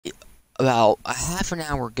about a half an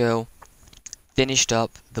hour ago, finished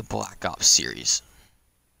up the Black Ops series.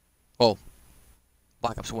 Well,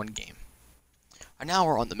 Black Ops 1 game. And now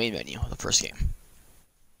we're on the main menu, the first game.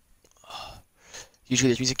 Usually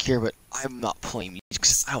there's music here, but I'm not playing music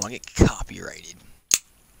because I don't want to get copyrighted.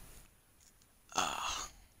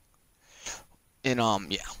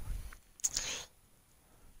 Yeah.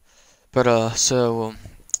 But, so,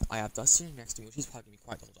 I have Dustin next to me, which he's probably going to be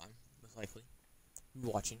quiet the whole time, most likely.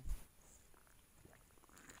 Watching.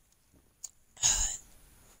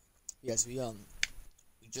 Yes, we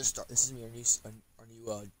just start. This is our new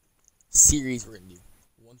series we're gonna do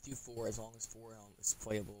 1 through 4, as long as 4 is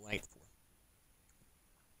playable light 4.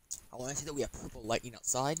 I want to say that we have purple lightning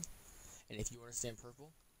outside, and if you understand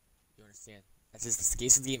purple, you understand. That's just the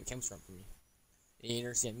case of the game it comes from for me. And you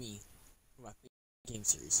understand me from my game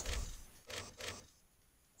series.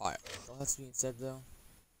 Alright, all that's being said though,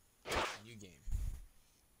 new game.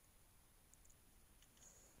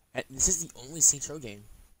 And this is the only Saints Row game.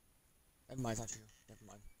 Never mind, it's not true. Never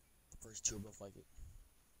mind. The first two are both like it.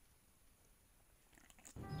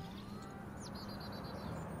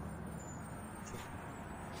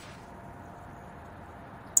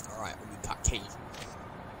 Alright, we got Cage.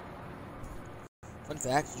 Fun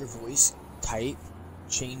fact, your voice type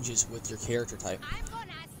changes with your character type. I'm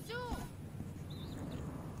gonna assume.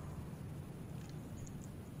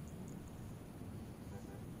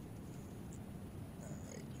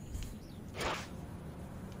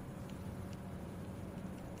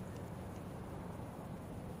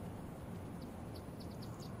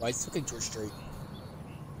 Why is it looking George Strait?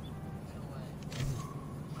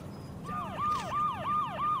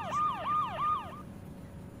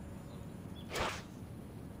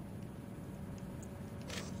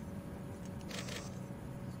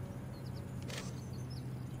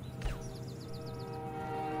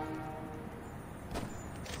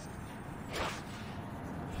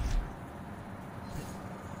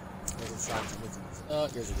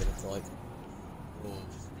 Here's a good info, like, oh,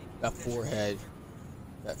 that forehead,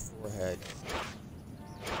 that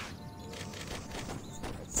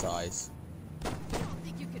size. You don't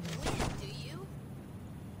think you can win, do you?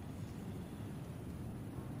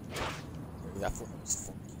 That forehead was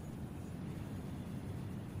funky.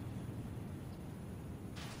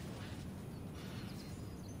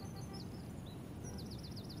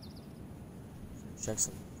 Check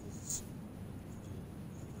some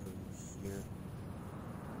here.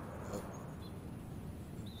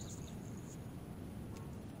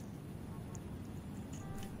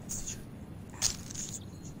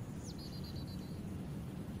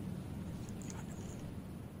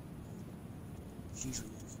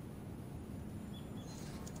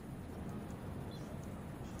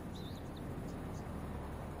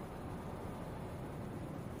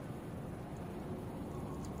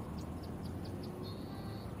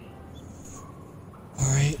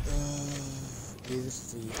 Alright,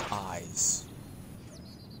 here's the eyes.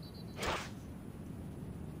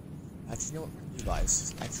 Actually, you know what? New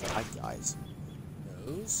eyes. Actually, I like the eyes.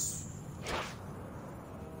 Nose.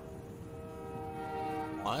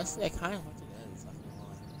 Honestly, I kind of like the nose. Not gonna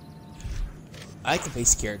lie. I like the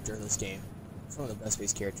base character of this game. It's one of the best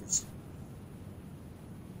base characters.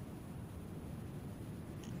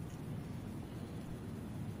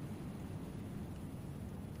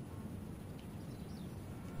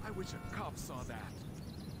 I wish a cop saw that.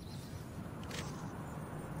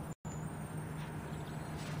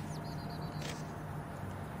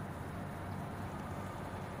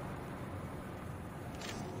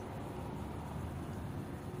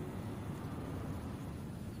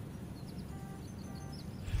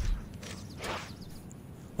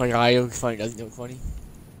 My eye looks funny, doesn't it look funny?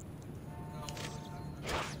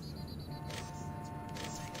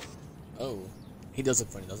 Oh, he does look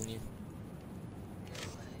funny, doesn't he?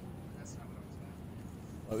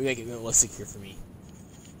 Well, we gotta get realistic here for me.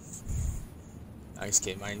 I'm just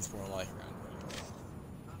kidding, mine's more like around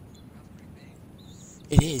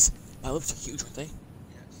here. It is! My lips are huge, aren't they?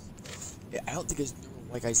 Yeah, I don't think it's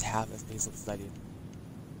normal white guys have as big lips as I do.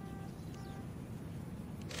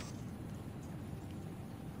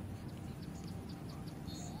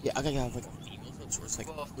 Yeah, I gotta have like a female lips where it's like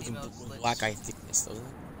with black eye thickness, doesn't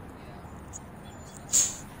it?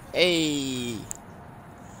 Hey!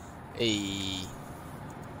 Hey!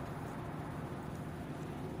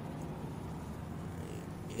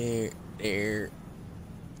 There.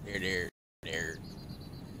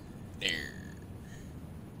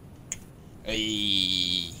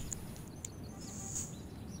 Hey.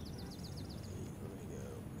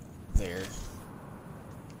 There.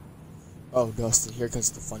 Oh, Dustin, here comes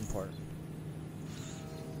the fun part.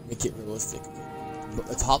 Make it realistic.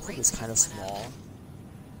 the top lip is kind of small,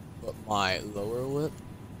 but my lower lip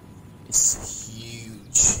is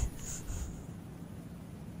huge.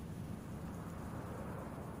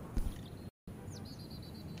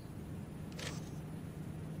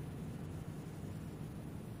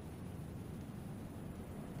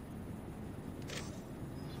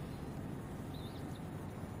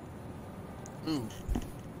 Ooh.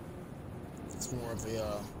 It's more of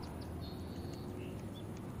a,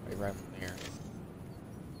 right from there.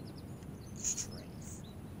 Strength.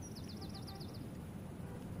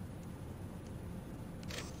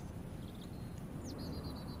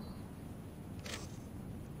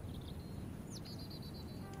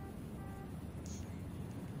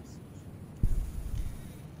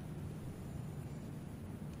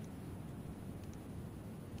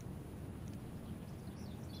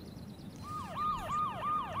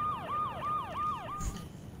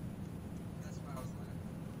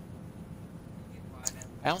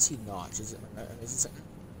 I don't see notch. Is it something?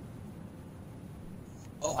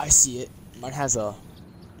 Oh, I see it. Mine has a.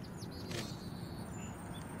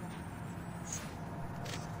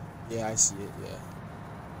 Yeah, I see it. Yeah.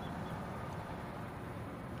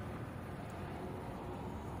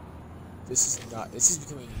 This is not. This is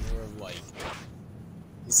becoming more of like.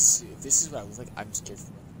 This is. If this is what I look like, I'm scared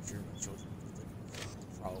for my future, my children.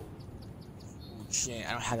 Probably. Ooh, chin.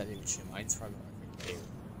 I don't have that big of a chin. Mine's probably like right there.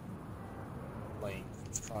 Like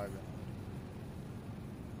it's probably.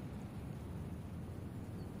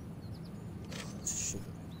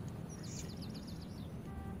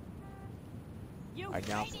 You I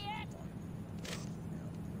now. idiot!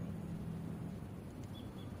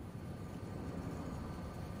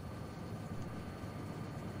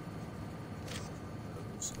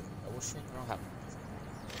 I will shrink. I don't have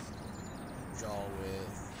jaw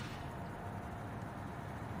with.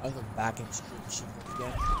 I have a back and straight chin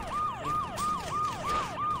again.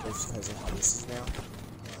 Just because of how this is now.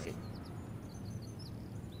 Alright.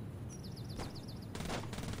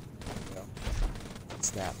 There we go.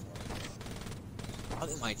 Snap. I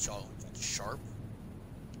think my jaw looks like sharp.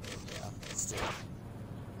 Yeah, let's do it.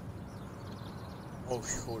 Oh,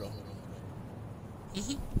 hold on.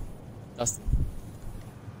 Dustin.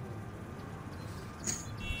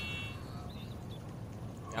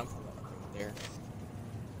 Yeah, I'm probably right there.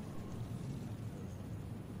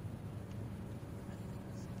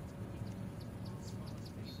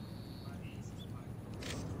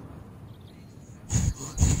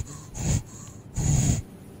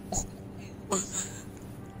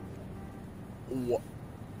 What?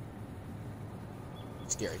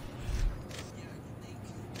 Scary.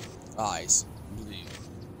 Eyes, blue,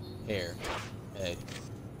 hair, head.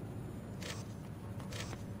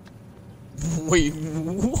 Wait,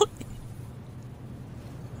 what?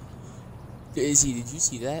 Izzy, did you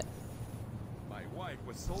see that? My wife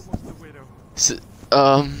was almost a widow. So,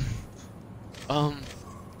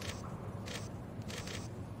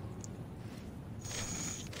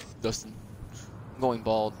 Dustin, I'm going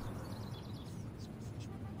bald.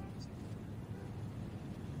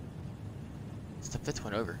 It's the fifth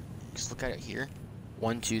one over. Just look at it here.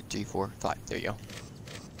 1, 2, 3, 4, 5. There you go.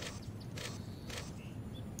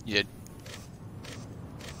 You did.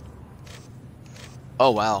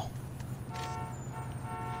 Oh, wow.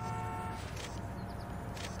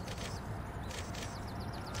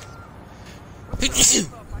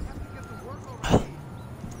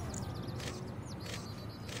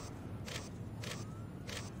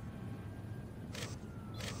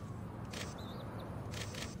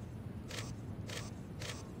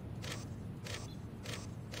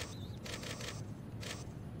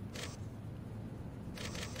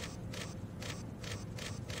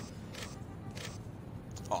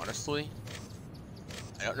 Honestly,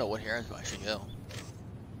 I don't know what hair I should go.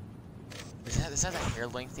 Does that have a hair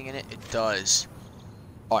length thing in it? It does.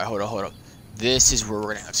 Alright, hold up. This is where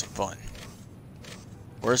we're gonna have some fun.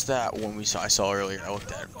 Where's that one I saw earlier? I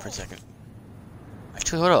looked at it for a second.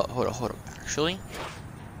 Actually, hold up. Actually,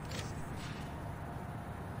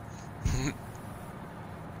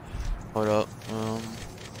 hold up.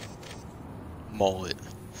 Mullet.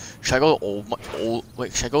 Should I go old?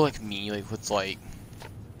 Wait, should I go like me? Like with like.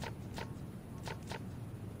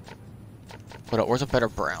 Hold up. Where's a better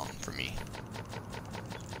brown for me?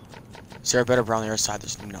 Is there a better brown on the other side?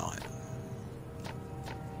 There's not.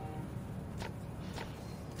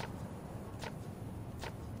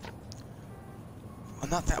 I'm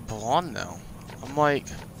not that blonde though. I'm like.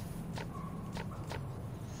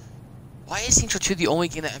 Why is Saints Row 2 the only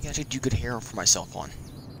game that I can actually do good hair for myself on?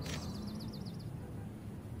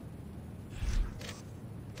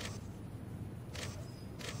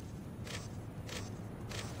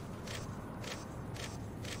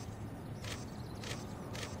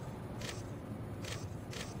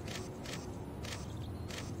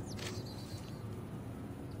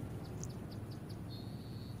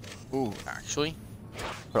 Ooh, actually.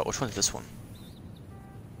 Bro, which one is this one?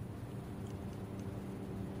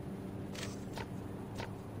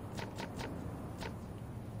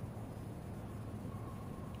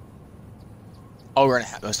 Oh, we're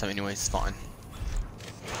gonna have most of them anyways, it's fine.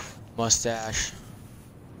 Mustache.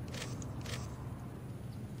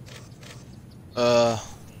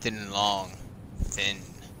 Thin and long. Thin.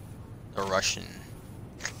 The Russian.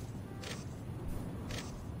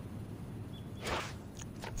 I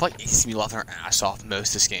feel like she's gonna be laughing her ass off most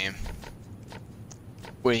of this game.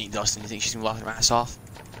 What do you think, Dustin? You think she's gonna be laughing her ass off?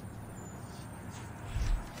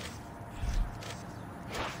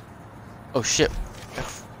 Oh shit.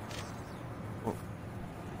 Oh.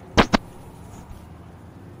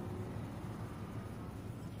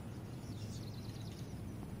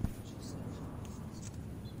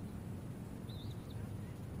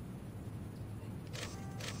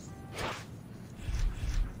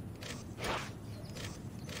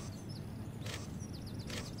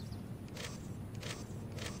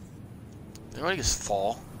 Did I just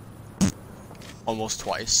fall? Almost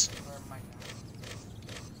twice.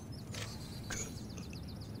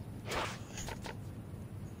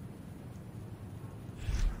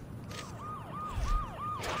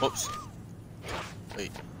 Whoops.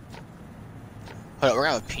 Wait. Hold on, we're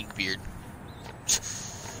gonna have a pink beard. Man,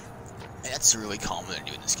 that's really common to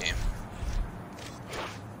do in this game.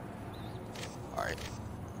 Alright.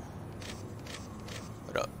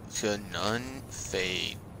 Hold up. So none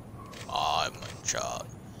fade. I'm a job.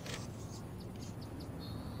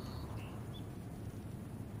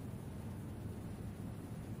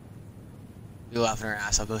 You're laughing her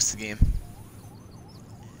ass off most of the game.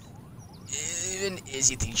 Even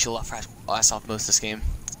Izzy thinks she'll laugh her ass off most of this game.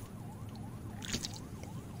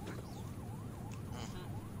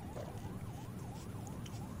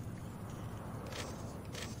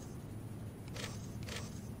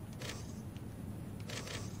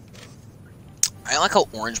 I like how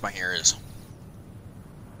orange my hair is.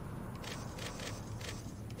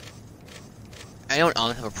 I don't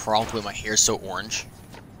have a problem with my hair so orange.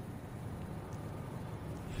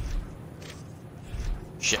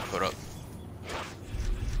 Shit, put up.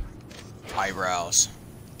 Eyebrows.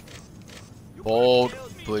 Bold,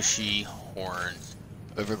 bushy, horns.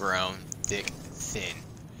 Overgrown, thick, thin.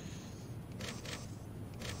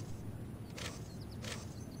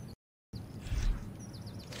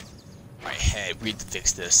 My head, we need to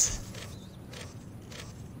fix this.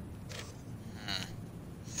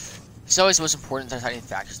 It's always the most important deciding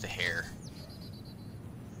factor is the hair.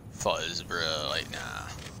 Fuzz, bro, like, nah.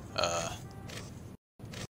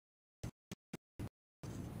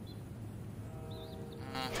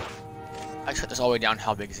 I cut this all the way down.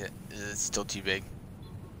 How big is it? It's still too big.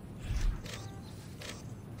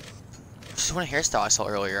 Just one hairstyle I saw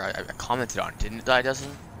earlier. I commented on, didn't I,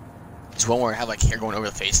 Dustin? It's one where I have like hair going over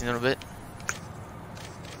the face a little bit.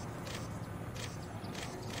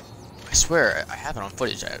 I swear I have it on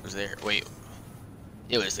footage. I was there. Wait,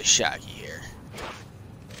 it was the shaggy hair.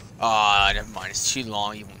 Ah, never mind. It's too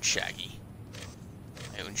long. You want shaggy.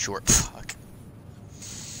 I went short. Fuck.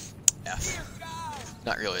 F.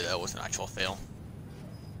 Not really though. It was an actual fail.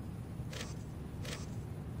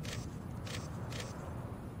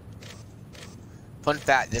 Fun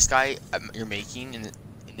fact: this guy you're making in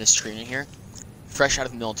this screen here, fresh out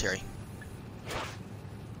of the military.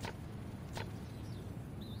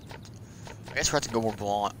 I guess we're have to go more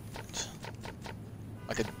blonde,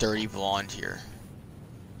 like a dirty blonde here.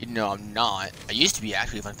 Even though I'm not. I used to be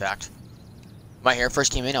actually. Fun fact: my hair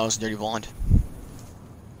first came in, I was dirty blonde.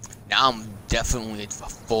 Now I'm definitely a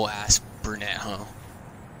full ass brunette, huh?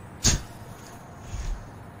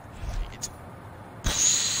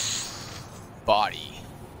 Body.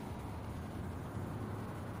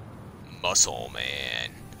 Muscle,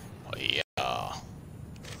 man. Oh yeah.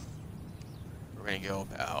 We're gonna go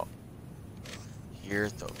about here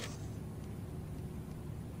though.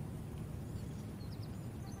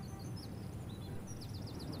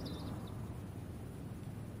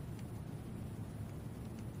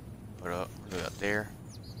 Put up, there.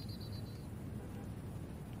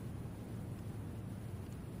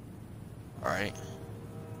 Alright.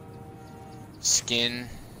 Skin.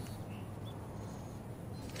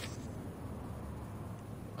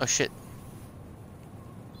 Oh shit.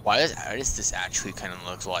 Why does this actually kind of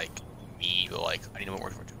look like me, but like, I need to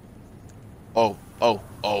word for it. Oh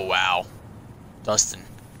wow. Dustin.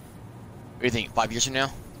 What do you think, 5 years from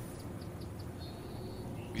now?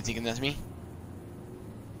 You thinking that's me?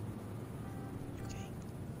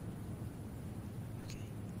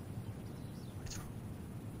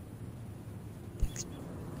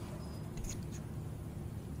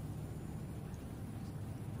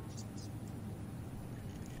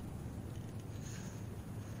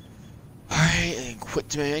 Alright, and quit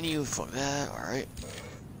the menu. Fuck that. Alright.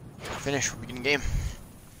 Finish. We're beginning game.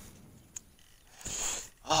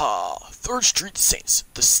 3rd Street Saints.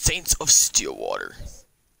 The Saints of Stillwater.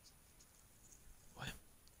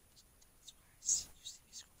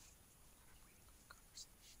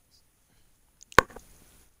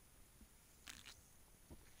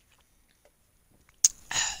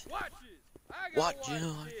 What? Watch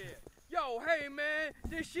it. Yo, hey man,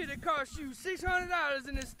 this shit'll cost you $600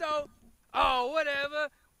 in the store. Oh, whatever.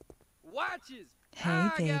 Watches. Hey,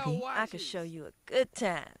 baby, I can show you a good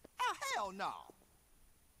time. Oh, hell no.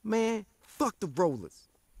 Man, fuck the rollers.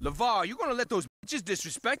 LeVar, you gonna let those bitches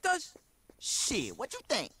disrespect us? Shit, what you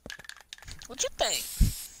think? What you think?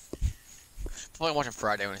 Probably watching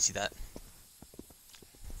Friday when I see that.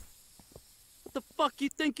 What the fuck you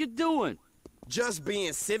think you're doing? Just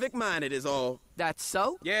being civic-minded is all. That's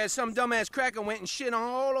so? Yeah, some dumbass cracker went and shit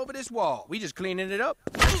all over this wall. We just cleaning it up.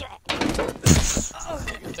 Oh,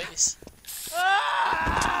 your face.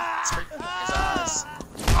 Spray paint in his eyes.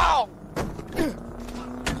 Ow!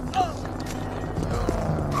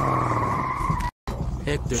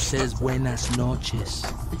 Hector says buenas noches.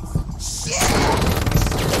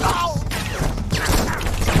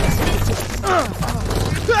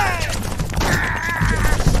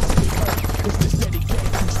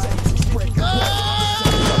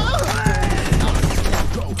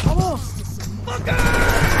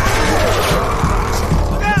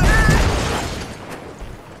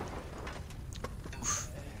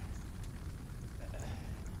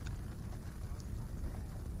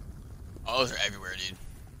 Oh, those are everywhere, dude.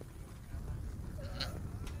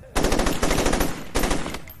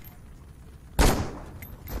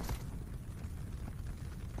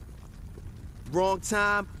 Wrong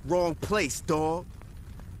time, wrong place, dog.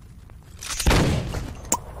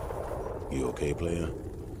 You okay, player?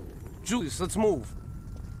 Julius, let's move.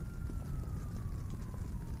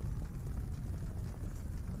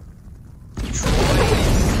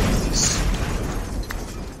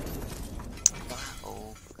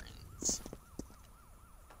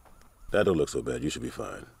 That don't look so bad. You should be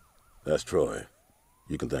fine. That's Troy.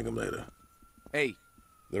 You can thank him later. Hey.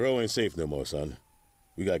 The row ain't safe no more, son.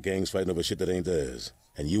 We got gangs fighting over shit that ain't theirs.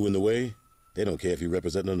 And you in the way, they don't care if you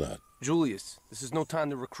represent or not. Julius, this is no time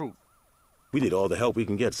to recruit. We need all the help we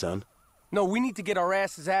can get, son. No, we need to get our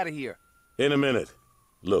asses out of here. In a minute.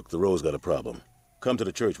 Look, the row's got a problem. Come to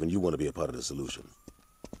the church when you want to be a part of the solution.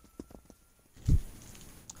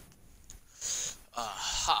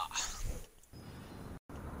 Aha.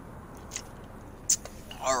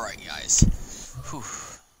 Alright, guys. Whew.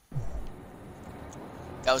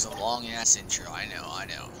 That was a long ass intro, I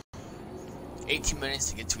know. 18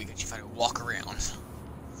 minutes to get to we got you find a walk around.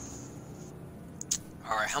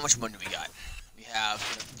 Alright, how much money do we got? We have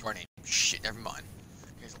running. Shit, never mind.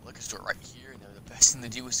 Here's a liquor store right here, and the best thing to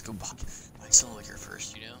do is to go buy some liquor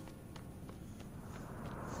first, you know?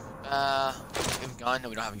 We have a gun? No,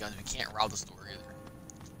 we don't have a gun. We can't rob the store either.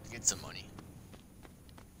 To get some money.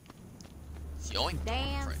 It's the only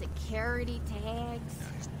Damn door, security tags.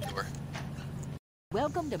 door.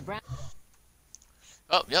 Welcome to Brown.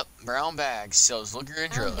 Oh, yep, brown bags sells liquor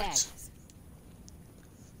and drugs. Bags.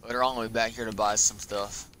 Later on, we'll be back here to buy some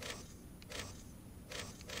stuff.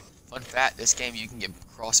 Fun fact, this game you can get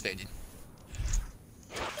crossfaded.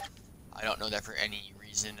 I don't know that for any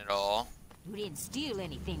reason at all. You didn't steal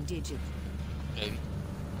anything, did you? Maybe.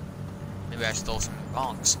 Maybe I stole some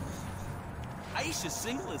bonks. Aisha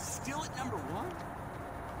Single is still at #1?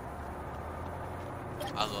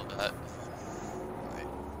 I love that. Right.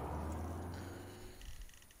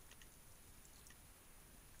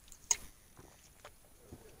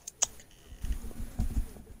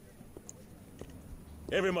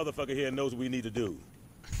 Every motherfucker here knows what we need to do.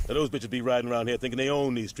 Now those bitches be riding around here thinking they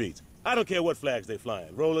own these streets. I don't care what flags they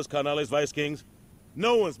flying. Rollers, Carnales, Vice Kings.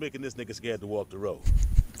 No one's making this nigga scared to walk the road.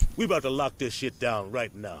 We about to lock this shit down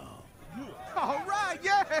right now. All right,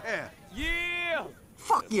 yeah! Yeah!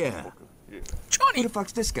 Fuck yeah. Johnny! Who the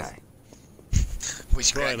fuck's this guy? We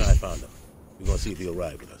should Troy and I found him. We're gonna see if he'll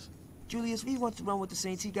ride with us. Julius, if he wants to run with the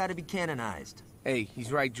Saints, he gotta be canonized. Hey,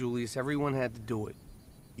 he's right, Julius. Everyone had to do it.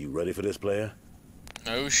 You ready for this, player?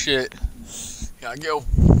 No shit. Gotta go.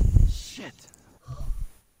 Shit.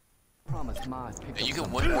 Promise Ma pick Hey, you up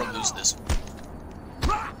can win or lose this.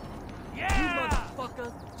 You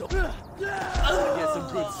motherfucker. I'll get some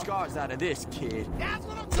good scars out of this, kid. That's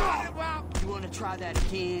what I'm talking about. You wanna try that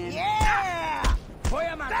again? Yeah! Voy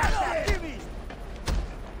a matar. Give me.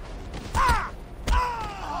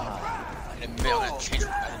 In a minute, I'm gonna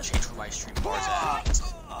change where my stream bars at.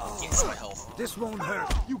 Against my health. This won't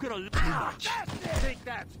hurt. You gotta too much. Take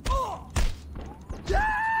that!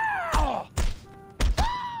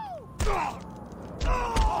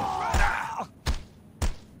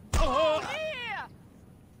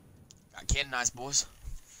 nice, boys.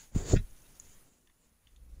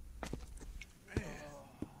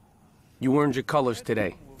 You earned your colors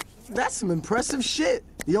today. That's some impressive shit.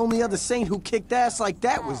 The only other saint who kicked ass like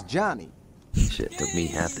that was Johnny. Shit took me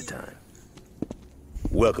half the time.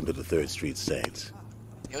 Welcome to the 3rd Street Saints.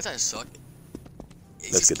 You know what I suck?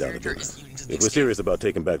 Let's get down to business. If we're serious about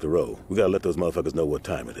taking back the row, we gotta let those motherfuckers know what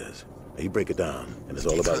time it is. Now you break it down, and it's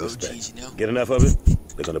all about respect. Get enough of it,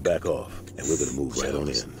 they're gonna back off, and we're gonna move right on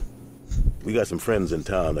in. We got some friends in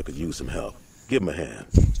town that could use some help. Give them a hand.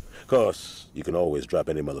 Of course, you can always drop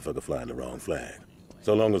any motherfucker flying the wrong flag.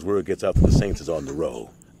 So long as word gets out that the Saints is on the row,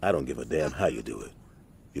 I don't give a damn how you do it.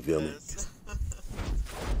 You feel me?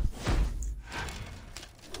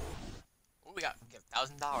 What we got? We got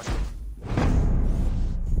 $1,000.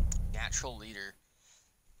 Natural leader.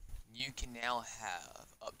 You can now have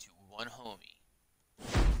up to one homie.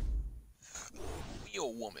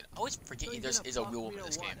 Real woman. I always forget there is a real woman in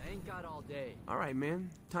this game. I ain't got all day. All right, man.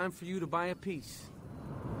 Time for you to buy a piece.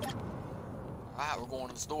 Alright, we're going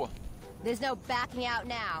to the store. There's no backing out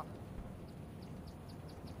now.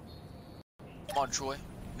 Come on, Troy.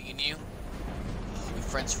 Me and you. We'll be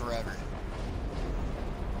friends forever.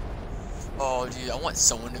 Oh, dude, I want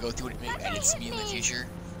someone to go through and make edits to me in the future.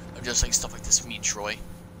 Of just like stuff like this for me and Troy.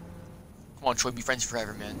 Come on, Troy, be friends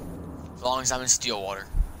forever, man. As long as I'm in Stillwater.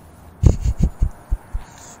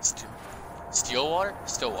 Stillwater?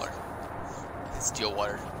 Stillwater.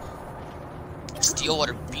 Stillwater.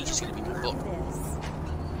 Stillwater Beach is gonna be my book.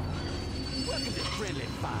 Welcome to Friendly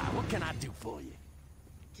Fire. What can I do for you?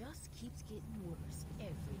 Just keeps getting worse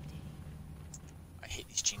every day. I hate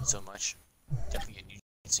these jeans so much. Definitely get new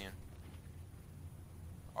jeans soon.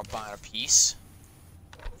 Or buying a piece.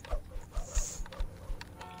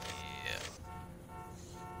 Yeah.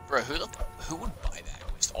 Bro, who would buy that?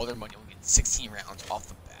 Waste all their money on getting 16 rounds off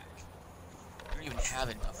the back. We don't even have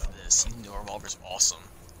enough for this, even though our revolver's awesome.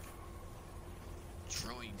 It's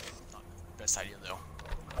really not the best idea though.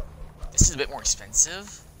 This is a bit more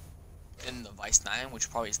expensive than the Vice 9, which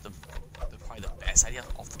probably is probably the best idea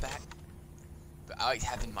off the bat. But I like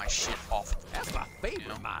having my shit off the bat. That's my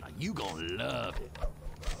favorite model. You gonna love it.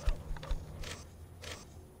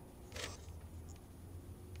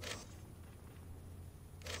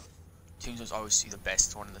 Tombstones always see the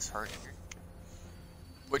best one in this hurt here.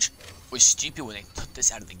 Which was stupid when they took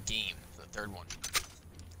this out of the game for the 3rd one.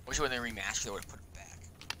 Wish when they remastered they would have put it back.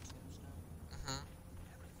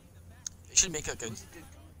 They should make a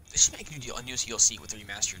new deal, a new DLC with the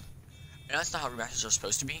remastered. And that's not how remasters are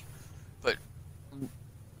supposed to be, but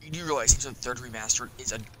you do realize the 3rd remaster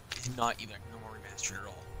is not even a normal remaster at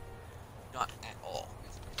all. Not at all.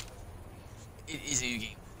 It is a new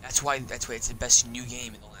game. That's why it's the best new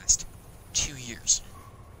game in the last 2 years.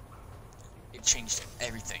 It changed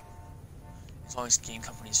everything. As long as game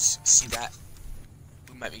companies see that,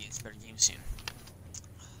 we might be getting some better games soon.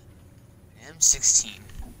 M16.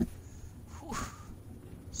 Whew.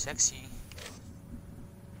 Sexy.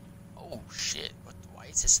 Oh shit. Why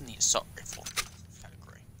is this in the assault rifle? It's kinda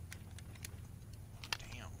gray.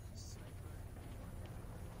 Damn.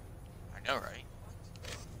 I know, right?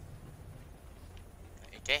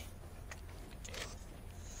 AK?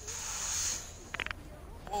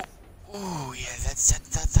 Oh yeah, that's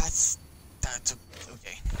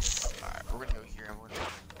okay. Alright, we're gonna go here and we're gonna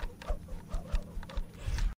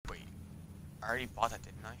wait. I already bought that,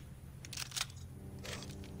 didn't I?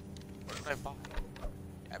 What did I buy?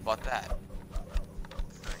 Yeah, I bought that.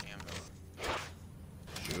 Current ammo.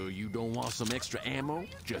 Sure you don't want some extra ammo,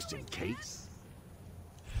 just in case?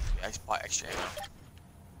 Yeah, I just bought extra ammo.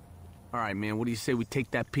 All right, man. What do you say we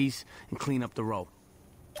take that piece and clean up the row?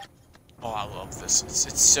 Oh, I love this.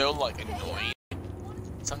 It's so like annoying.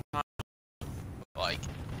 Sometimes, like,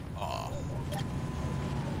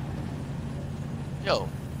 yo,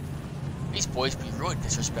 these boys be really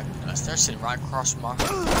disrespecting us. They're sitting right across from our.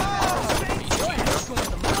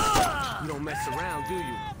 You don't mess around, do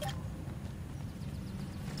you?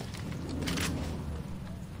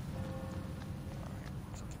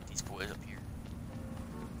 Get these boys up here.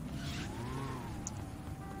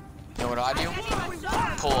 You know what I do?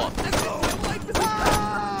 Pull up.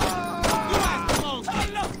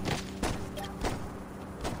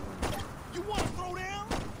 You want to throw down?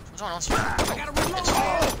 What's on else here? I gotta reload.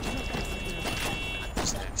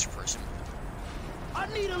 This next person. I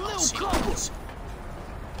need a little See cover. this.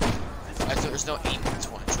 I thought there's no aim in this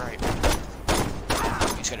one. It's right.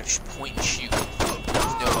 You just gotta point and shoot.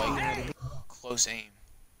 There's no like close aim.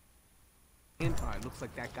 Alright, looks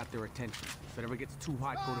like that got their attention. If it ever gets too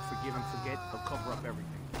hot, go to forgive and forget. They'll cover up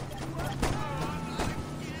everything.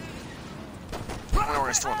 We're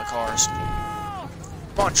gonna store in the cars.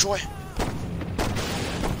 Come on, Troy.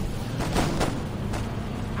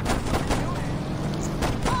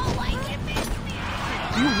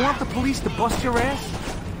 Do you want the police to bust your ass?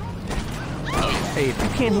 Hey, if you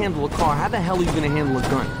can't handle a car, how the hell are you gonna handle a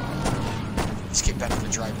gun? Let's get back to the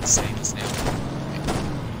driving settings now.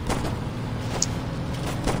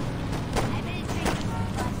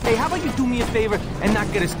 Hey, how about you do me a favor and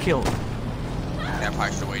not get us killed? Yeah, I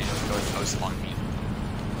probably should have waited to go post on me.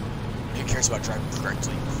 Who cares about driving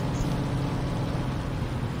correctly?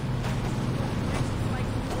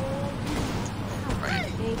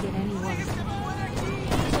 Right. They get any worse.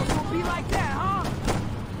 Don't be like that, huh?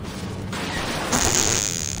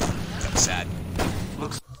 I'm sad.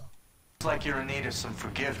 Looks like you're in need of some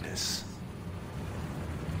forgiveness.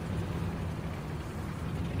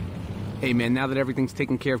 Hey man, now that everything's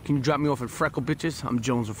taken care of, can you drop me off at Freckle Bitches? I'm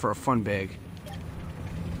jonesing for a fun bag.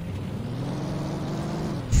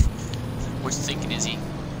 What's he thinking, is he?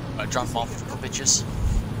 Drop him off at Bitches?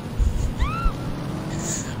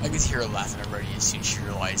 I could hear her laughing already as soon as she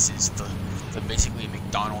realizes the basically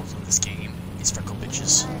McDonald's of this game is Freckle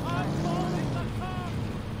Bitches.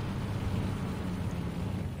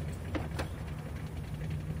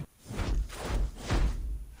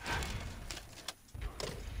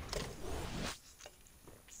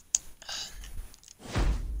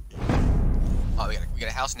 Oh, we got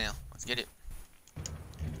a house now. Let's get it.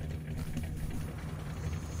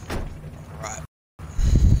 Right.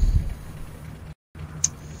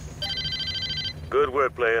 Good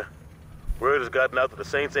word, player. Word has gotten out that the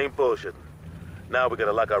Saints ain't bullshitting. Now we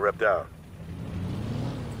gotta lock our rep down.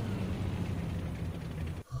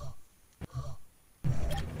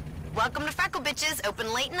 Welcome to Freckle Bitches,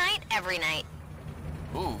 open late night, every night.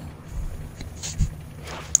 Ooh.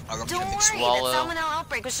 Don't worry, that salmonella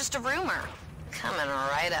outbreak was just a rumor. Coming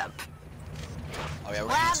right up. Oh, yeah, We'll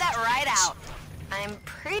have that right out. I'm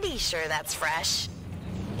pretty sure that's fresh.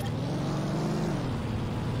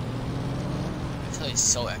 Until they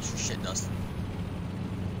sell extra shit, Dustin.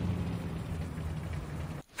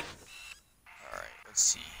 Alright, let's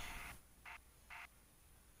see.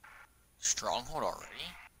 Stronghold already?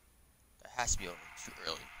 That has to be over too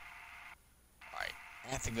early. Alright, I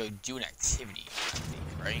have to go do an activity, I think,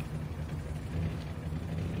 right?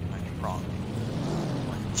 I might be wrong.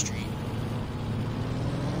 On the street.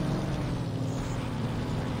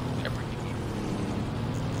 Whatever you need.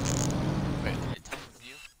 Wait, did it tell me to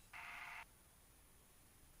view?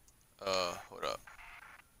 Hold up.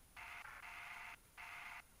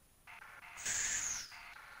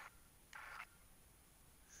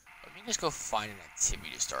 Let me just go find an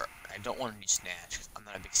activity to start. I don't want to do Snatch, because I'm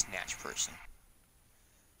not a big Snatch person.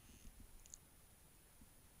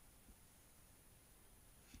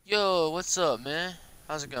 Yo, what's up, man?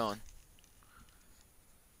 How's it going?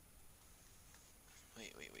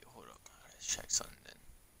 Wait, hold up. Let's check something then.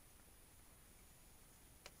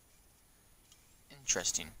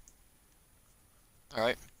 Interesting.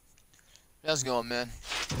 Alright. How's it going, man?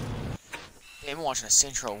 Damn, I'm watching a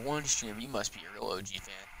Central 1 stream. You must be a real OG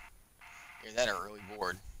fan. You're that or really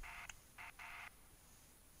bored.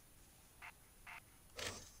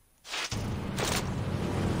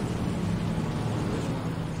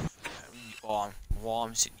 While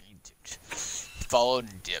I'm sitting here, dipped. Followed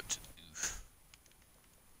and dipped. Oof.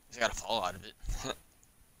 I got a fall out of it. What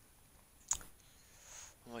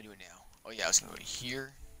am I doing now? Oh yeah, I was gonna go to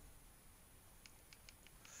here.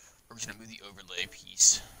 We're just gonna move the overlay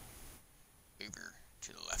piece over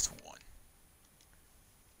to the left one.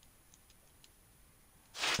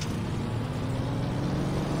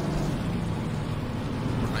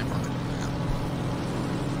 Where's my marker now?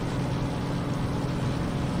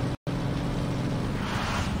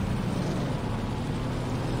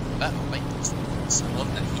 Oh, wait, I love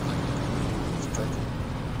that heat lamp. It's purple.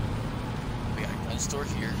 We got a gun store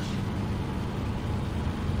here.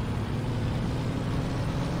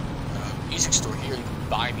 Music store here. You can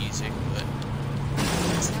buy music, but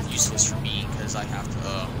it's useless for me because I have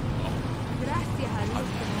to.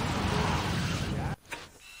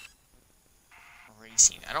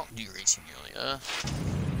 Racing. I don't do racing really.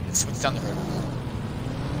 Let's switch down the road.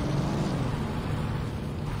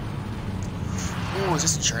 Oh, is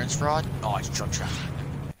this insurance fraud? Oh, it's drug trafficking.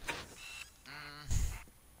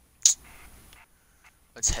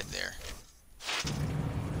 Let's head there.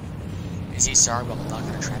 Is he sorry, but I'm not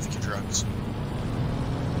gonna traffic your drugs.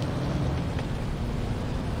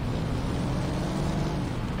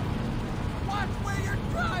 Watch where you're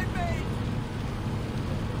driving!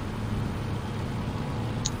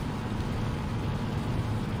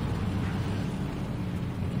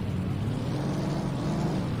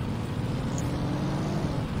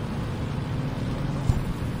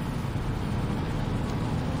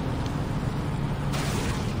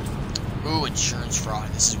 Ooh, insurance fraud.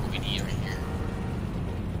 This is what we need right here.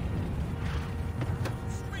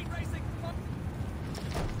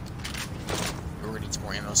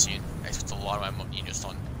 real soon. I spent a lot of my money just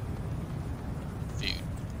on food.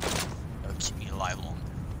 That'll keep me alive longer.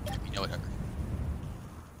 You know, whatever.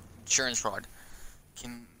 Insurance fraud.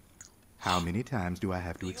 How many times do I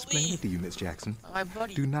have to explain it to you, Miss Jackson? My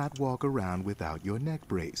buddy. Do not walk around without your neck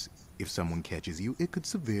brace. If someone catches you, it could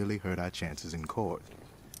severely hurt our chances in court.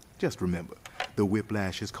 Just remember, the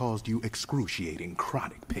whiplash has caused you excruciating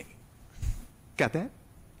chronic pain. Got that?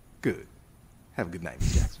 Good. Have a good night,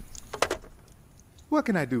 Miss Jackson. What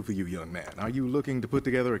can I do for you, young man? Are you looking to put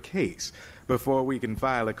together a case? Before we can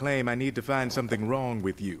file a claim, I need to find something wrong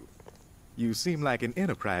with you. You seem like an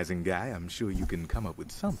enterprising guy. I'm sure you can come up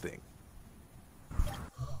with something.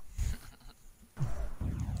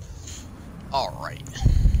 Alright.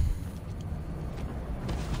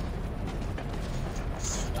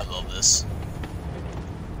 I love this.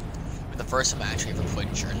 But the first time I actually ever played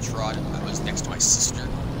insurance fraud, I was next to my sister.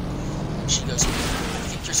 And she goes, I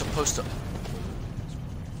think you're supposed to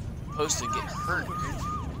get hurt.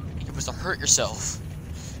 You're supposed to hurt yourself.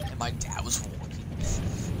 And my dad was walking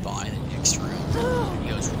by in the next room. And he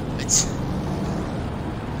goes, what?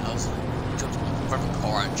 I was like, jumped in front of the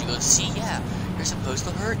car and she goes, see, yeah, you're supposed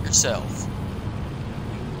to hurt yourself.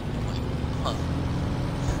 I'm like, huh.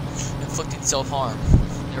 Inflicting self-harm.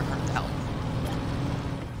 Never heard of that one.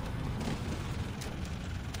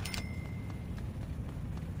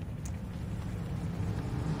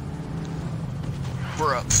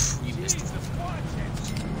 Bruh, you missed it.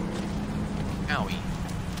 Owie.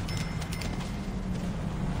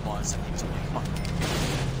 Come on, come on.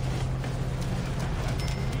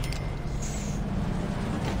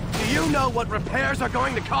 Do you know what repairs are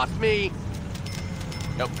going to cost me?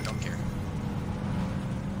 Nope, I don't care.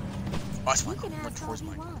 Oh, that's fine. You can Went ask all towards he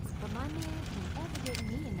mine. wants, but my man can ever get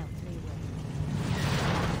me enough leeway.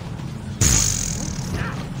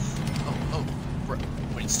 Oh, bro.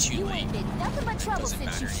 When it's too You late. ain't been nothing but trouble doesn't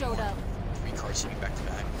since you matter showed anymore. up. 3 cars sitting back to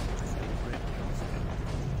back.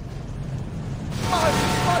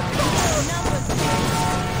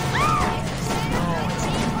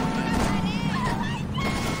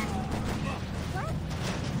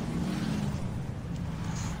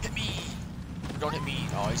 Hit me! Don't hit me.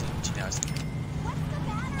 Oh, he's hitting me now.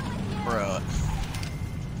 Bruh.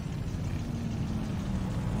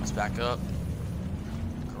 Let's back up.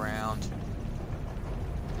 Ground.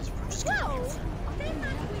 This bridge is gonna be.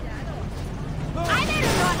 I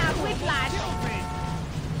didn't run out whiplash.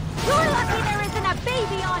 You're lucky there isn't a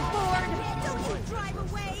baby on board. Don't you drive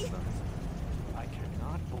away. I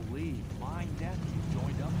cannot believe my nephew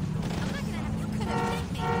joined up. I'm not gonna have you could have hit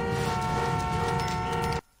me.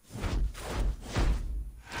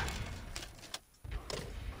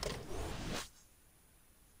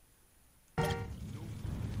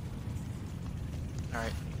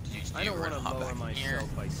 Alright, I don't want to lower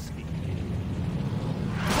myself by speaking.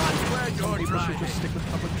 Some people should just stick with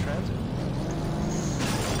public transit.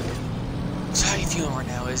 So how you feeling right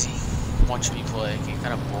now, Izzy? Watching me play, getting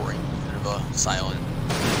kind of boring, kind of silent.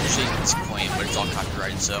 Usually it's claim, but it's all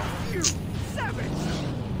copyrighted, so.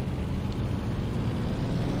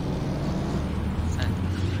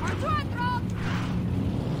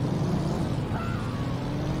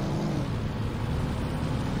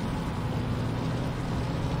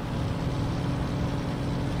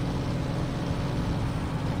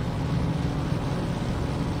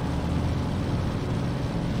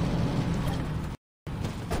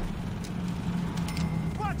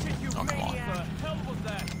 Oh, come on.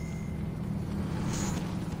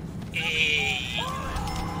 Hey.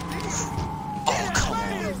 Oh, come on.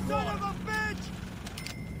 Son of a bitch!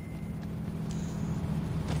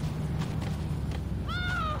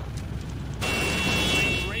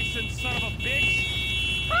 Racing son of a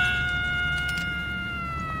bitch!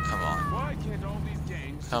 Come on. Why can't all these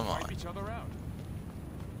gangs Come on. wipe each other out?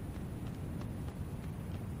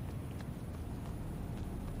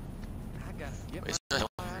 I gotta get Wait, no,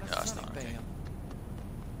 it's not okay.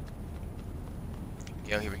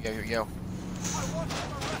 Here we go.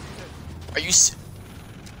 Are you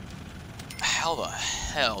how the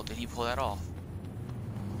hell did he pull that off?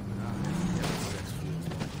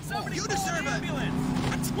 Somebody you deserve an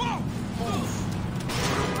ambulance! Whoa!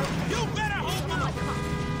 You better hold on!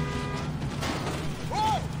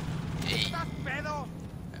 Whoa! Hey. I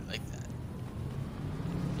like that.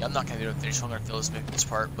 Yeah, I'm not gonna be able to finish, so I'm gonna fill this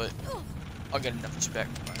part, but I'll get enough respect.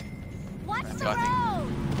 Watch the I think.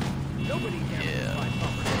 road! Nobody Yeah.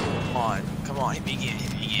 Come on, hit me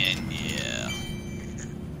again, yeah.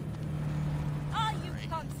 All you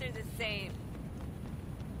punks are the same.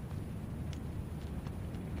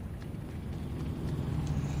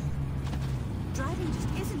 Driving just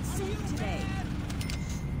isn't safe today.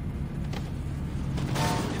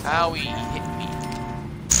 How he hit me.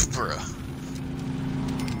 Bruh.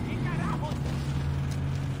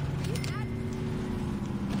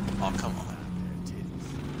 Oh, come on.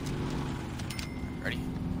 Ready?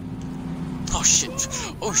 Oh, shit.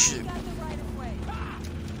 Oh, shit.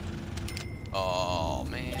 Oh,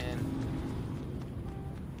 man.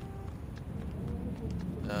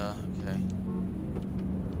 Okay.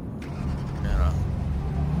 No.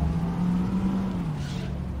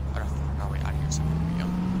 How the fuck are we out here? So here we go.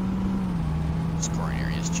 Scoring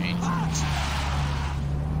areas changed.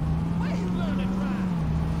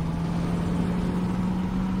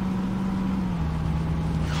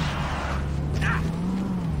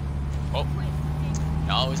 Oh.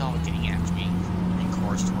 Y'all always on with getting after me. And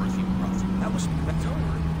cars towards me rough. That was over.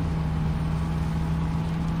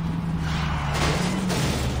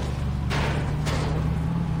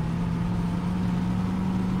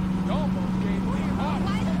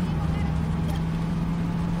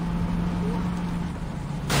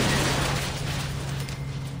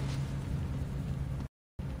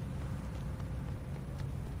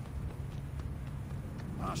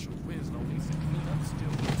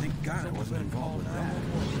 Thank God I wasn't involved with that.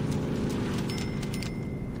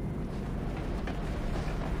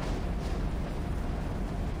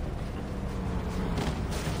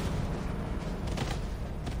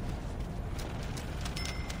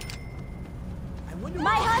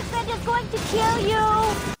 My husband is going to kill you!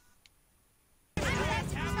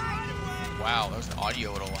 Wow, there's an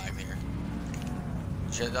audio little lag there.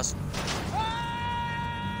 Shit, that's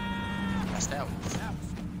out.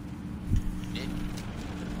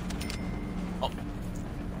 Oh.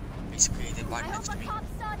 Basically, they did right next to me.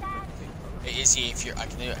 Hey, Izzy, if you're, I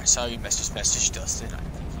saw you message Dustin. I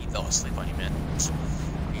think he fell asleep on you, man. He's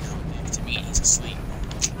next to me, he's asleep.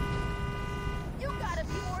 You gotta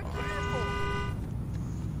be more careful!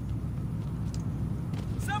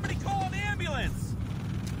 Somebody call an ambulance!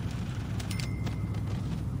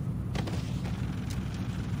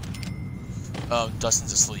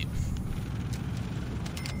 Dustin's asleep.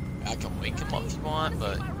 I can wake him up if you want,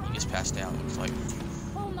 but he just passed out, looks like.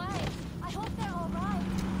 Oh my, I hope they're alright.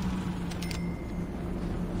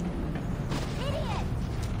 Idiot!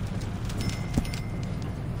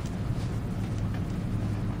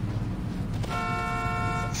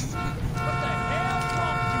 What the hell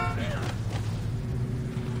wrong with you there?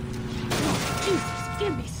 Jesus,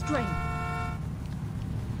 give me strength.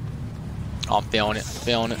 Oh, I'm feeling it,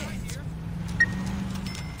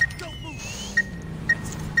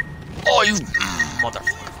 Oh, you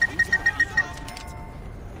motherfucker.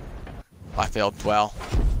 I failed. Wow.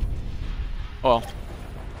 Well,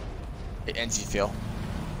 it ends you fail.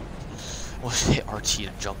 We'll just hit RT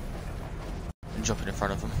and jump. And jump in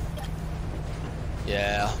front of him.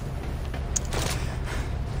 Yeah.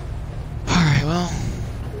 Alright, well.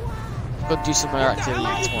 Go do some other activity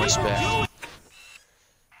with more respect.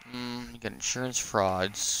 You got insurance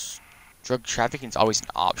frauds. Drug trafficking is always an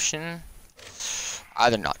option.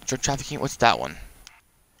 Either not. Drug trafficking, what's that one?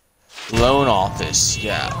 Loan office,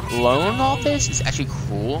 yeah. Loan office is actually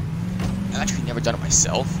cool. I've actually never done it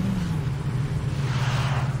myself.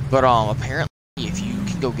 But apparently if you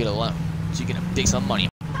can go get a loan, so you get a big sum of money.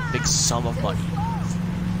 And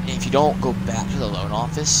if you don't go back to the loan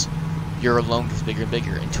office, your loan gets bigger and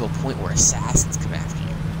bigger until a point where assassins come after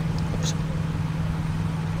you. Oops.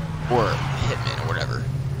 Or hitmen or whatever.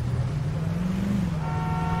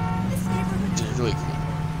 Which is really cool.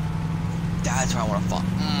 That's what I want to fuck.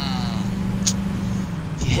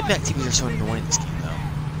 The hitman activities are so annoying in this game, though.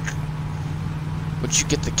 Once you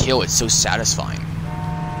get the kill, it's so satisfying.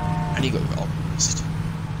 I need to go almost.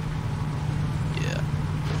 Yeah.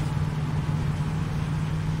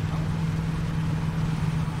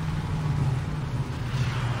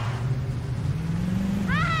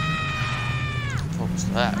 What was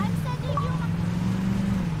that?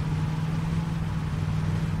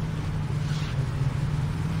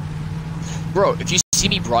 Bro, if you see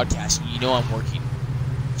me broadcasting, you know I'm working.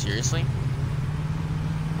 Seriously?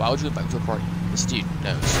 Why would you invite me to a party? This dude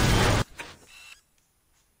knows.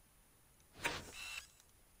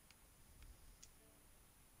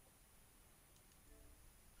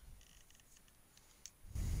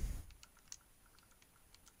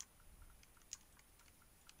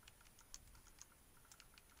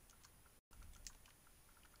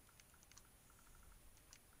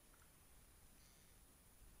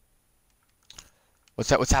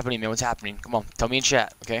 What's happening, man? What's happening? Come on, tell me in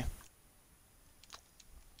chat, okay?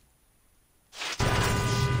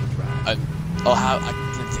 I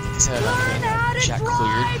didn't think I said enough. Chat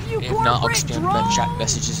cleared. If not, I'll expand that chat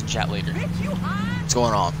messages in chat later. What's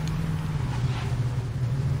going on?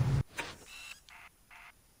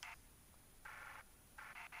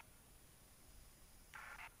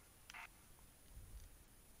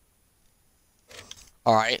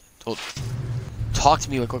 Alright, well, talk to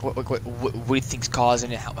me. Like, what do you think's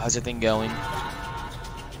causing it? How's everything going?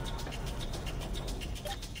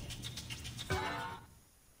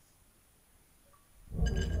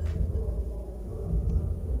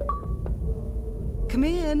 Come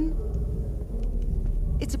in.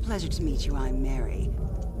 It's a pleasure to meet you. I'm Mary.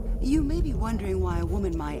 You may be wondering why a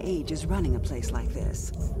woman my age is running a place like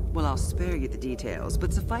this. Well, I'll spare you the details,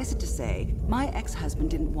 but suffice it to say, my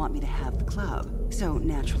ex-husband didn't want me to have the club, so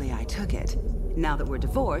naturally I took it. Now that we're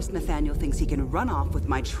divorced, Nathaniel thinks he can run off with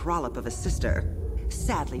my trollop of a sister.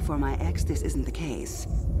 Sadly for my ex, this isn't the case.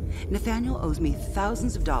 Nathaniel owes me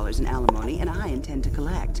thousands of dollars in alimony, and I intend to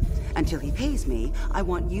collect. Until he pays me, I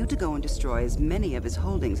want you to go and destroy as many of his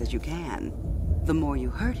holdings as you can. The more you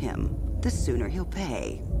hurt him, the sooner he'll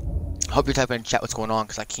pay. I hope you're typing in chat what's going on,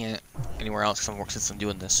 because I can't anywhere else since I'm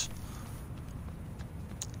doing this.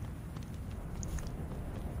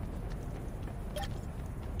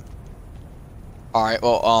 Alright,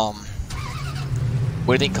 well, what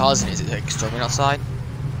do you think causing it? Is it like storming outside?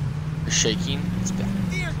 Or shaking? It's bad.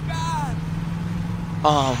 Dear God!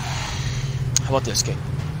 How about this, okay?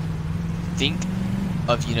 Think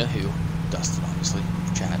of you-know-who. Dustin, obviously.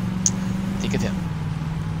 Chad. Think of him.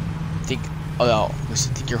 Think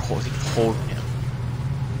you're holding him.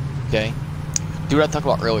 Okay? Do what I talked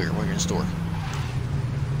about earlier when you're in the store.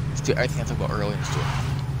 Just do everything I talked about earlier in the store.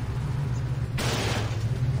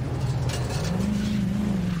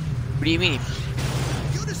 What do you mean?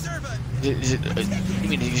 You deserve it! You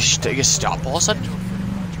mean you just stop all of a sudden?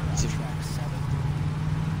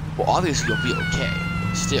 Well, obviously you'll be okay.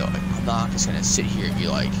 Still, I'm not just gonna sit here and be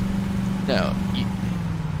like, no, you...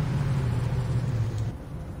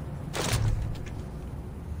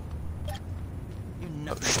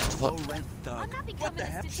 Oh, shut the fuck. What the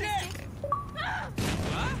heck? The heck?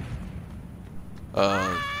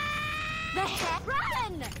 Run!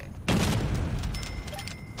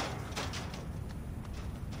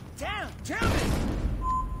 Damn it!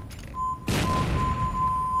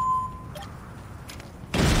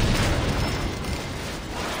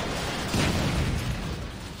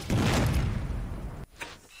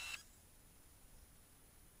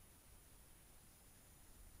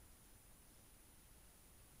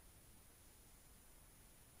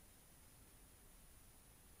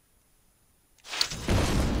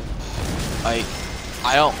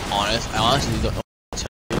 I honestly don't know what to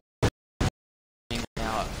tell you.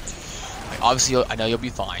 Now, obviously, I know you'll be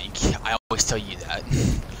fine. I always tell you that.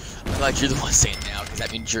 I'm glad you're the one saying it now, because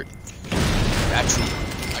that means you're actually,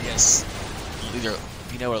 I guess,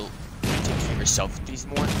 you know what, take care of yourself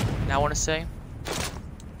more. Now I want to say.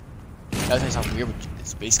 That sounds weird, but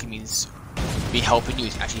it basically means me helping you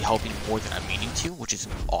is actually helping more than I'm meaning to, which is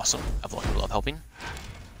awesome. I love helping.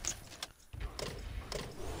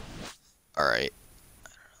 Alright.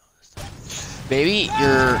 Maybe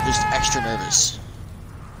you're just extra nervous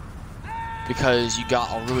because you got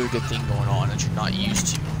a really good thing going on that you're not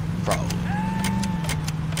used to, probably.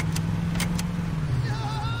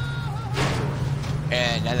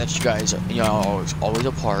 And now that you guys are, always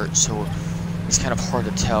apart, so it's kind of hard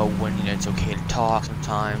to tell when it's okay to talk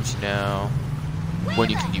sometimes, when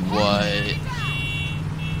you can do what.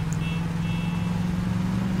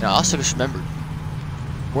 And I also just remembered,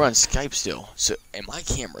 we're on Skype still, so and my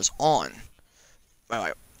camera's on.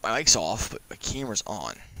 My mic's off, but my camera's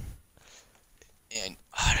on. And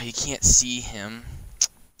you can't see him.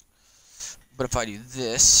 But if I do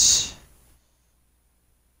this,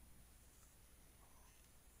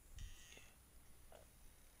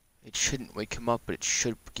 it shouldn't wake him up, but it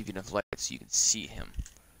should give you enough light so you can see him.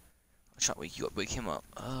 Let's not wake you up, wake him up.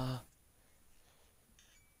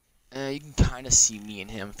 You can kind of see me and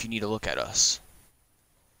him if you need to look at us.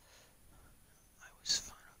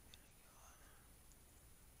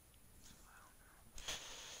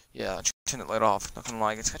 Yeah, turn the light off. Not gonna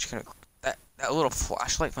lie, it's actually kind of that little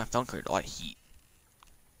flashlight from my phone created a lot of heat.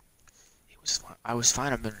 It was fine. I was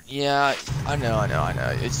fine a minute. Yeah, I know.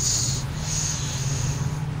 It's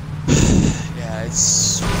yeah,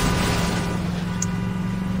 it's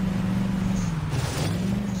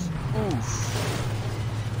oof.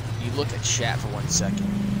 You look at chat for 1 second.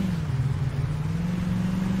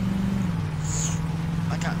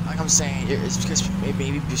 Like I'm saying, it's because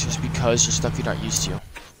maybe it's just because there's stuff you're not used to.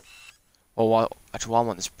 Well, while I'm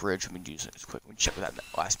on this bridge, let me do this quick. Let me check what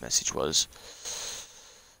that last message was.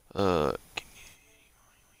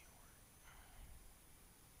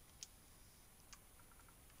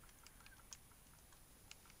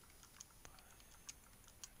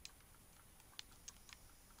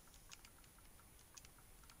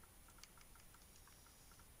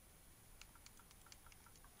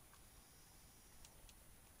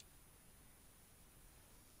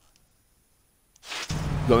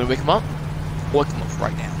 You want me to wake him up? Wake him up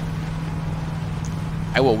right now.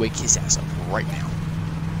 I will wake his ass up right now.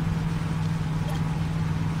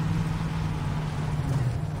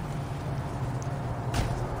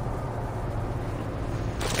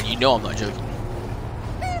 And you know I'm not joking.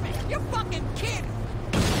 Damn it, you fucking kid!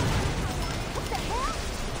 What the hell?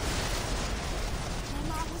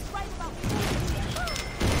 My mom was right about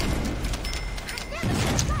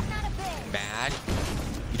Mad?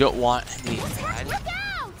 You don't want me mad? Look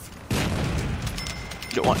out!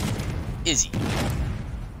 You don't want Izzy.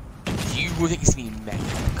 You really think he's gonna be mad?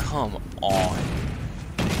 Come on.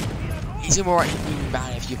 He's gonna be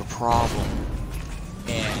mad if you have a problem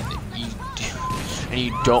and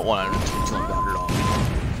you don't want to tell him about it all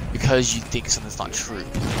because you think something's not true.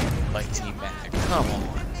 Like he's gonna be mad. Come on.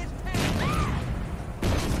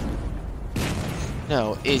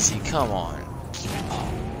 No, Izzy, come on.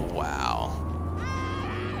 Oh, wow.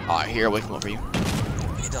 Alright, here, I'll wake him up for you.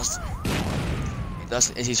 Hey, Dustin. Hey,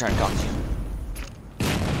 Dustin, Izzy's trying to talk to you.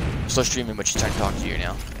 I'm still streaming, but she's trying to talk to you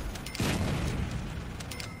now.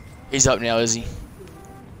 He's up now, Izzy.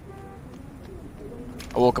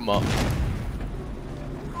 I woke him up.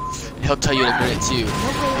 He'll tell you in a minute, too. You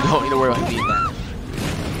don't need to worry about being mad.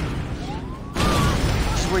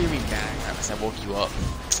 This is where you're being mad because I woke you up.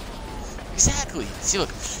 Exactly. See,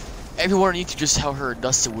 look. Everyone on YouTube just tell her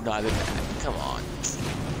Dustin would not have been mad. Come on.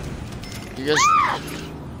 You're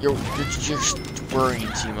just worrying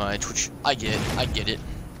too much, which I get it.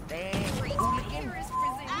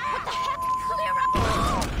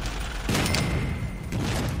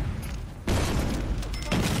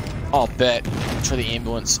 I'll bet. Try the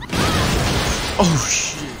ambulance. Oh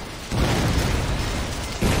shit.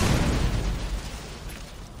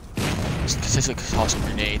 It's like toss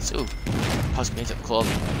grenades. Ooh. Toss grenades at the club.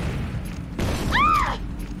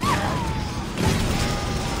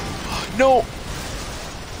 No!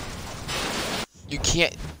 You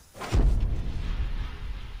can't.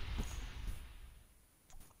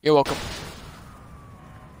 You're welcome.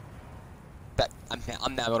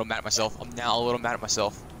 I'm now a little mad at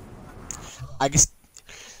myself. I guess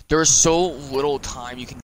there's so little time you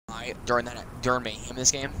can die during mayhem in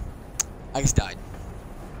this game. I just died.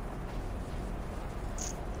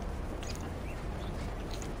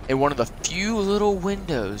 In one of the few little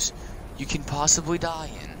windows you can possibly die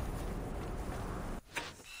in.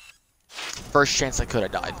 First chance I could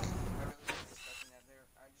have died.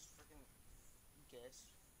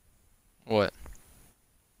 What?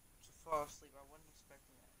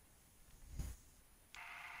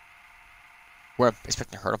 We're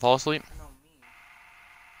expecting her to fall asleep?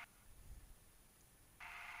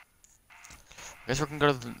 I guess we can go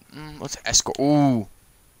to the... let's escort... Ooh!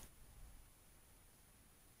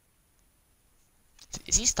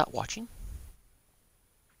 Is he stop watching?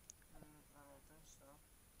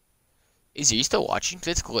 Is he still watching? Cause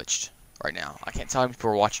it's glitched right now. I can't tell how many people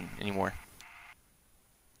are watching anymore.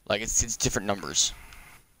 Like, it's different numbers.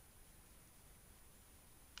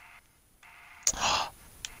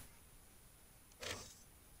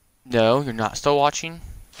 No, you're not still watching,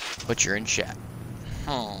 but you're in chat.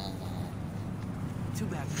 Well,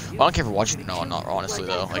 I don't care if you're watching. No, I'm not. Honestly,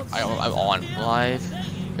 though, like I'm on live.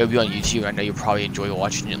 It'll be on YouTube. I know you'll probably enjoy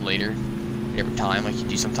watching it later, every time, like you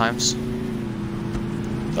do sometimes.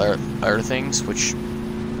 Other things, which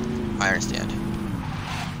I understand.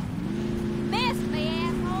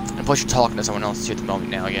 And plus, you're talking to someone else too at the moment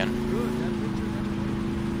now again.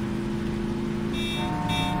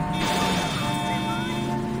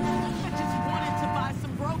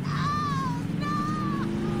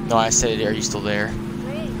 No, I said, are you still there?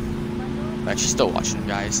 But she's still watching,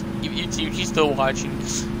 guys. She's still watching.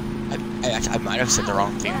 I might have said the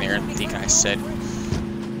wrong thing there. I think I said.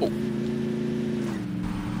 Oh.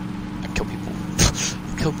 I kill people.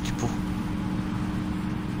 I kill people.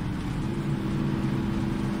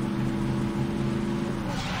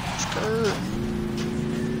 Skirt.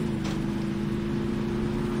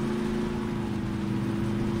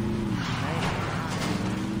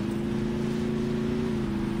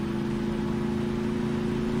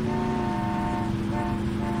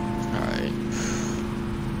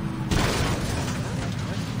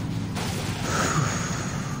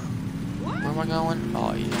 Going?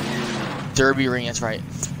 Oh yeah. Derby ring, that's right.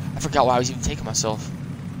 I forgot why I was even taking myself.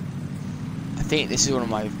 I think this is one of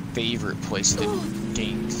my favorite places to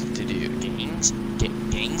games to do.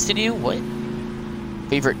 Games to do? What?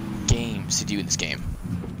 Favorite games to do in this game.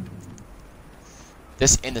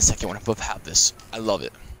 This and the second one both have this. I love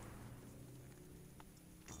it.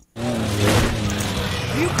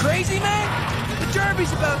 Are you crazy, man? The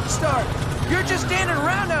derby's about to start. You're just standing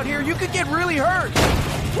around out here. You could get really hurt.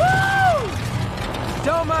 Woo!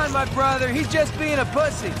 Don't mind my brother. He's just being a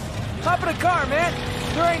pussy. Hop in a car, man.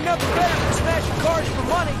 There ain't nothing better than smashing cars for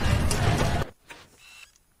money.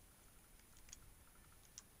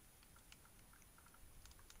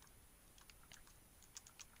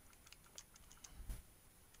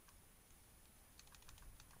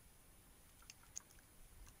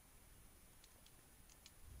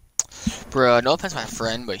 Bruh, no offense to my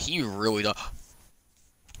friend, but he really does.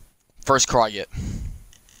 First car I get.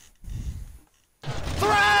 3,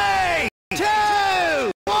 2,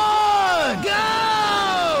 1, go!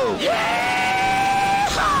 Yeah!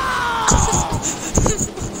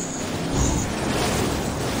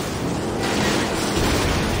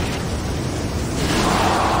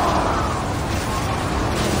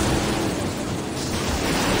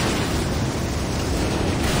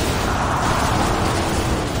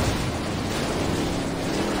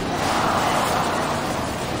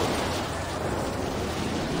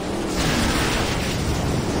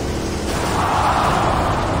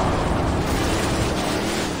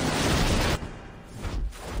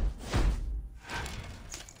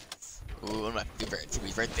 Ooh, one of my favorite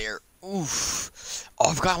activities right there. Oof.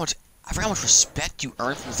 Oh, I forgot how much respect you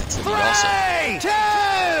earn from this activity also. 3, 2,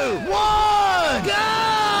 1, go!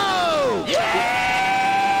 Yeah!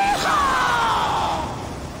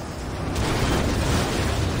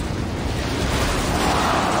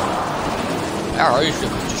 Alright, you should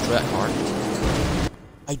just try that car.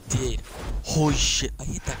 I did. Holy shit, I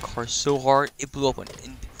hit that car so hard, it blew up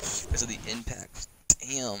because of the impact.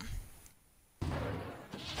 Damn.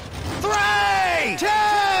 3, 2,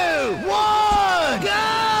 1, go!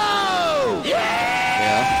 Yeah!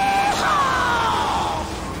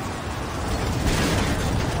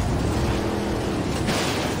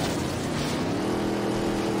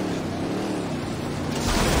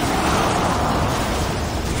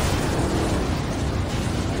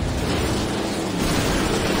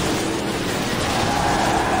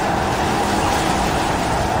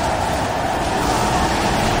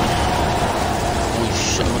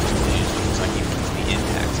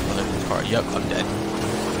 Yep, I'm dead.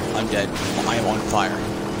 I'm dead. I am on fire.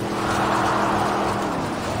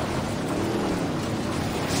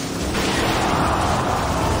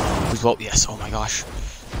 Please, well, yes. Oh my gosh.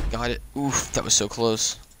 Got it. Oof, that was so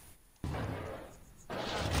close.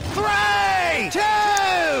 3, 2,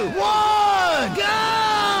 1,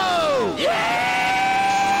 go! Yeah!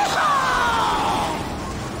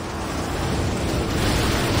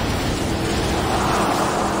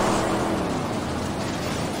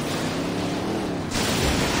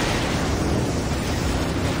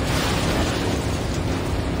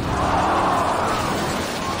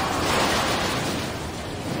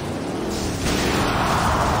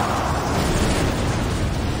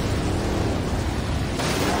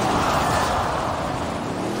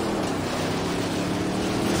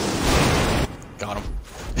 Got him.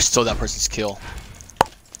 I stole that person's kill.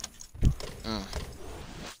 I'm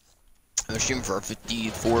streaming for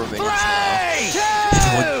 54 minutes now.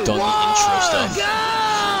 I've only done the intro stuff.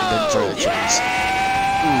 And then try the activities.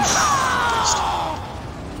 Oof.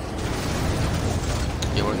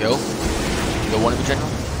 You wanna go? You wanna be general?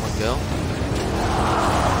 Wanna go?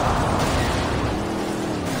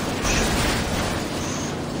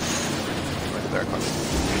 Where's the better car?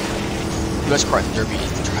 The best car in the Derby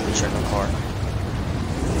is the drive the general car.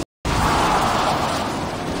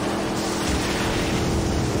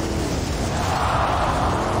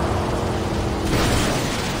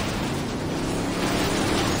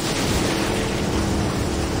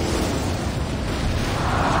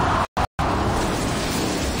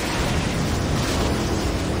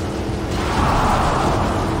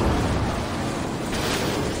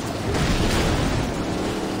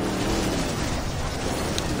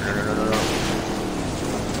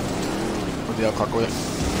 Car with it.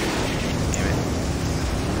 Damn it.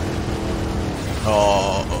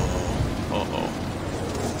 Oh.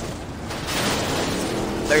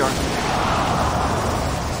 There you are.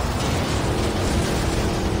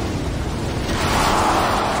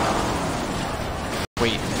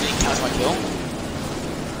 Wait, did it count my kill?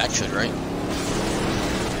 That should, right?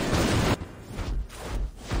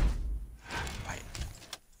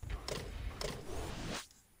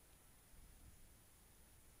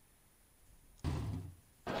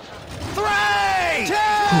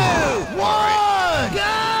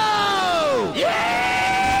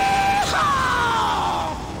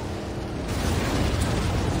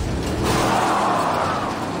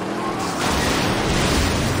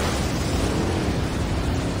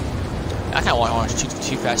 I kind of want to watch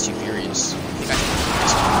Too Fast, Too Furious. I think I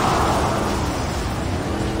should do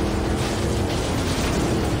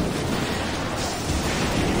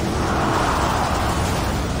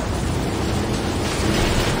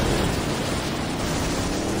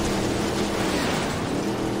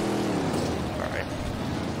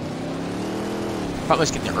Problem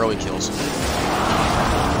is getting the early kills.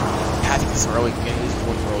 Have to get some early, get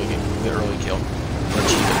the early kill. Or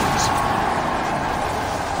achievements.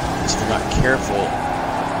 If you're not careful, you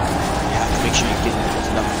have to make sure you get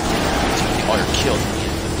enough to get all your kills at the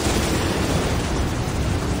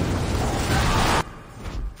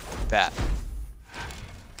end. Bat.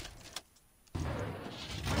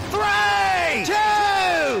 3,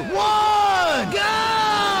 2, 1, go!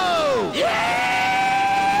 Yeah!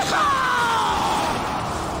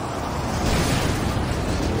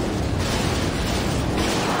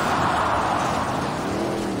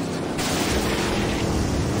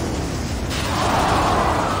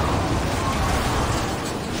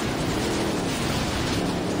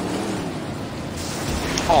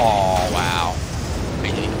 Oh, wow. I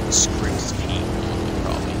didn't even sprint speed,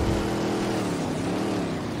 probably.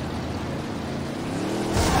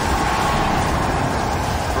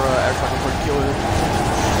 Bruh, every fucking word killer.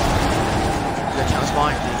 That counts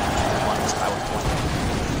mine? Mine was highway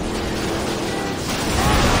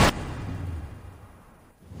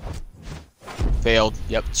 20. Failed.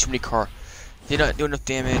 Yep, too many car. Did not do enough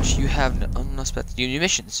damage. You have enough to do new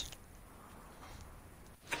missions.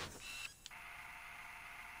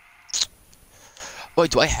 Wait,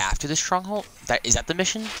 do I have to the stronghold? Is that the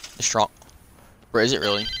mission? The strong, or is it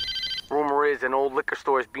really? Rumor is an old liquor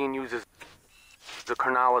store is being used as the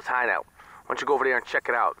Carnales hideout. Why don't you go over there and check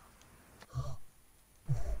it out?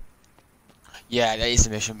 Yeah, that is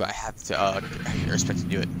the mission, but I have to respect to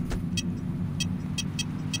do it.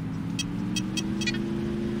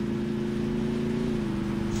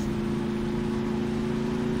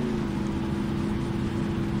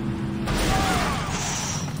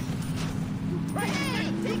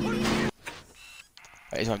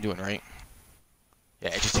 That is what I'm doing, right? Yeah,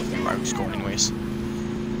 it just takes me where I'm just going anyways.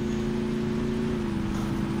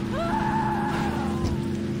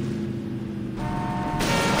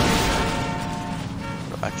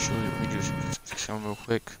 But actually, let me just fix them real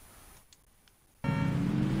quick.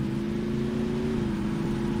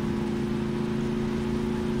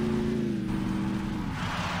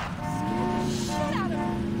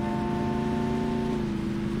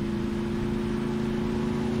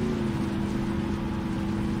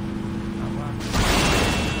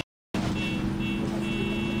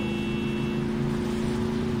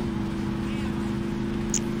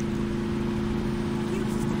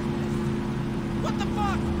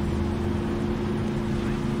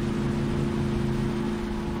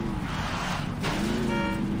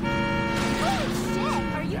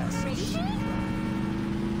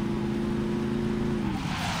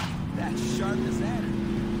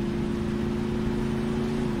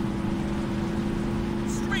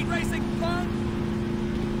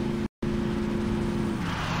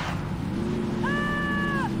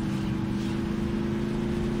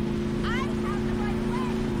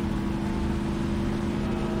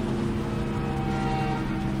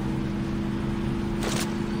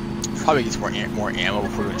 Probably gets more ammo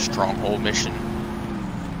before doing a stronghold mission,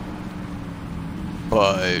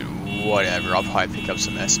 but whatever. I'll probably pick up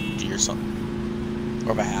some SMG or something,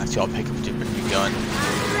 or if I have to, I'll pick up a different new gun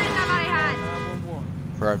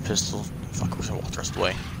or a pistol. Fuck, we're gonna walk the rest of the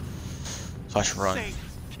way, so I should run.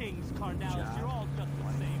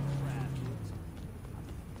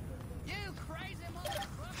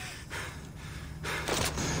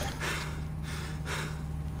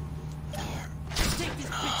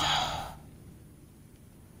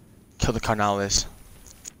 Kill the Carnales.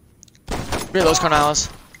 Where are those Carnales?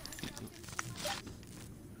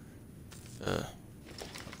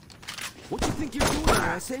 What you think you're doing,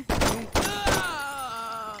 Jesse?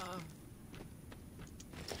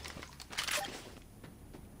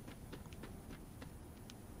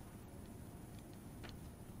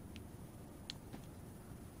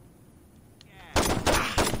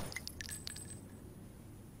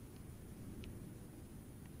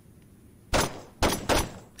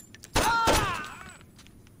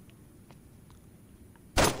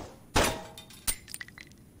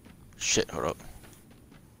 Shit, hold up.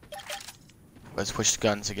 Let's push the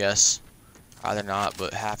guns, I guess. Rather not,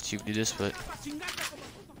 but have to do this, but...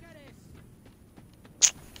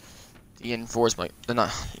 The N4 is like... They're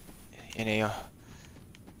not... In a...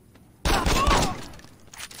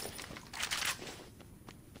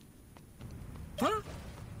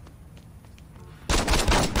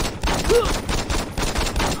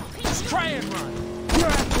 Just try and run. You're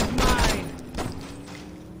after mine.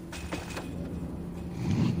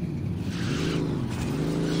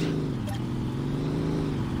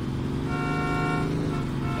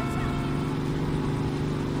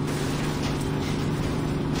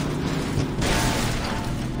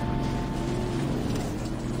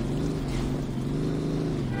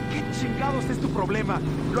 problema.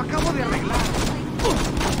 Lo acabo de arreglar.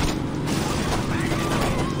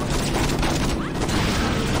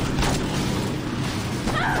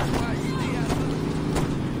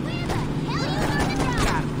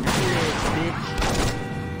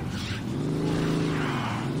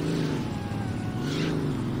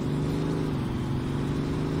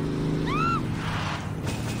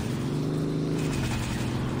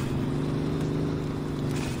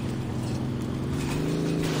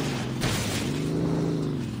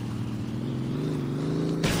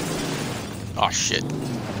 Oh shit.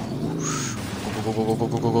 Go, go, go, go,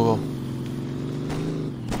 go, go, go, go.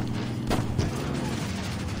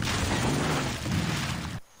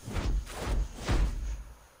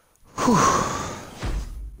 Whew.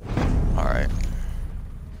 Alright.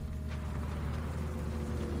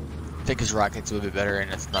 I think his rocket's a little bit better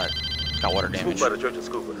and it's not water damage. Scoop by the church of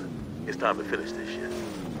Scoopers. It's time to finish this shit.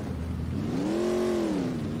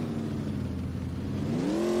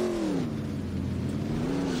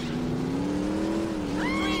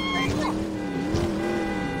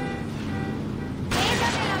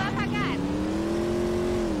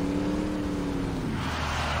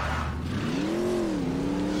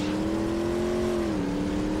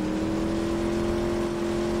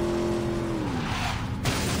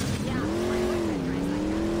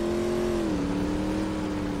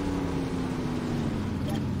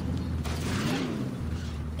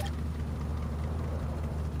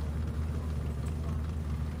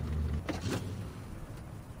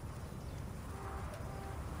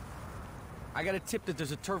 I got a tip that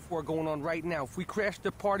there's a turf war going on right now. If we crash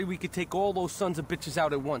the party, we could take all those sons of bitches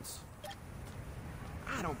out at once.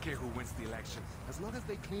 I don't care who wins the election, as long as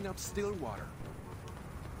they clean up Stillwater.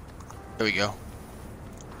 There we go.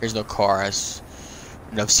 There's no car, has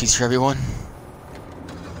enough seats for everyone.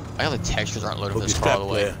 I got the textures aren't loaded for this car all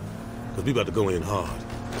the way. Because we about to go in hard.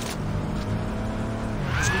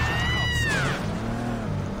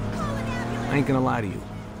 I ain't gonna lie to you.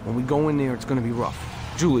 When we go in there, it's gonna be rough.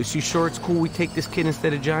 Julius, you sure it's cool we take this kid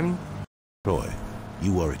instead of Johnny? Troy,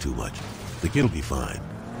 you worry too much. The kid'll be fine.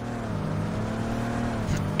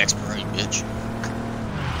 Ex-Marine, bitch.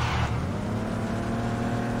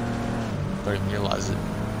 Don't even realize it.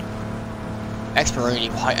 Ex-Marine,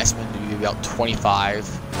 you probably estimate to be about 25.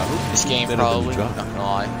 This game, probably. Not gonna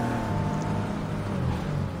lie.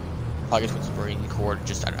 Probably just went to Marine Corps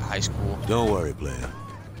just out of high school. Don't worry, player.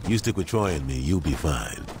 You stick with Troy and me, you'll be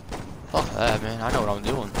fine. Fuck that, man. I know what I'm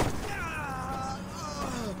doing.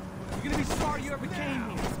 You're gonna be sorry you ever came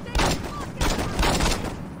here.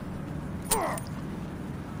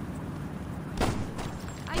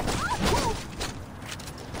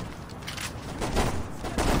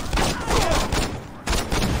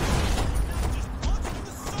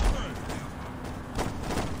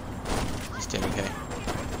 Stay okay.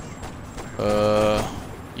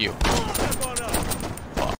 You.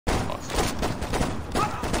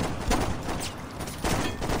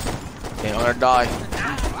 I'm gonna die.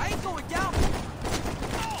 I ain't going down.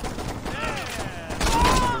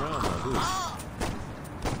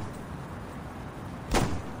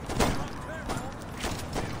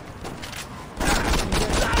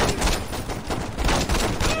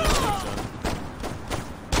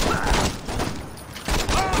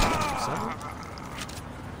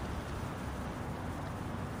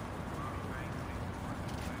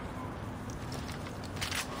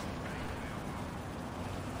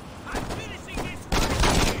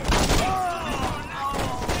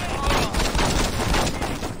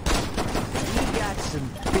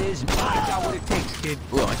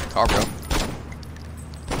 Ooh, I like the car, bro.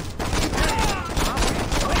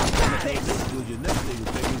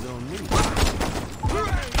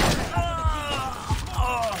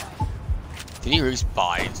 Did he really just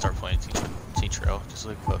buy and start playing T-Trail? Just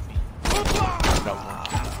like Puffy. No,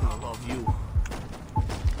 I love you.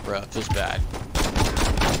 Bro, feels bad.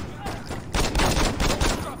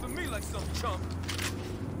 Dropping me like some chump.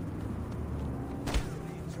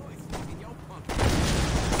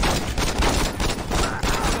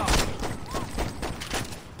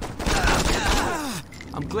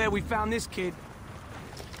 I'm glad we found this kid.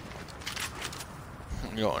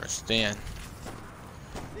 You don't understand.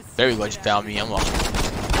 Very much found me. I'm like,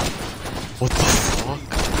 what the fuck?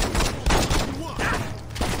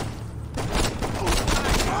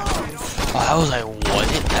 I was like, what?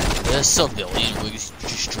 That's so silly. We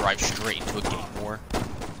just drive straight into a game war.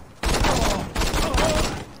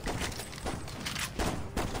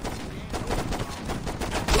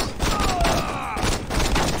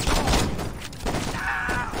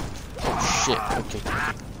 Shit, okay.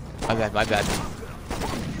 My bad.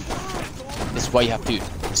 This is why you have food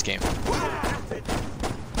in this game.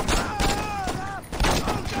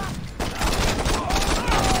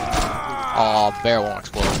 Oh, barrel won't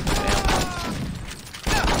explode.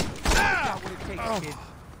 Damn.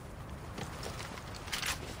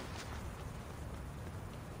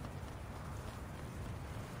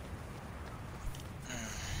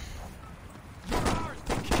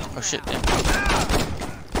 Oh shit, damn.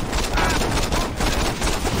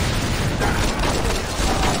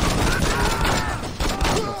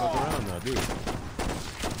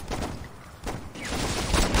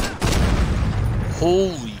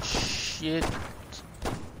 Holy shit.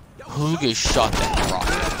 Who gets shot that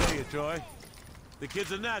rocket? I tell you, Troy. The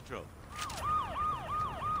kid's a natural.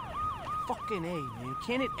 Fucking A, man.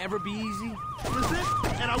 Can't it ever be easy? This is it,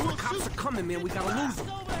 and I will Cops are coming, man. We gotta lose them.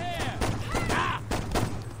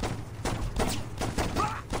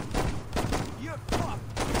 You're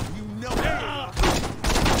fucked. You know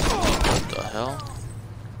What the hell?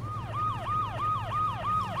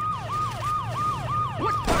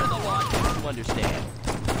 What part of the law don't you understand?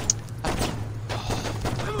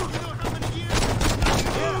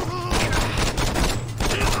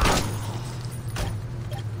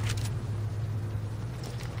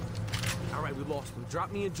 All right, we lost them.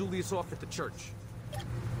 Drop me and Julius off at the church.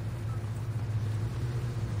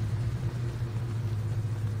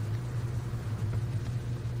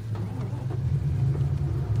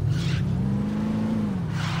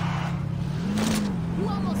 You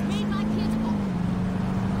almost made my kids fall.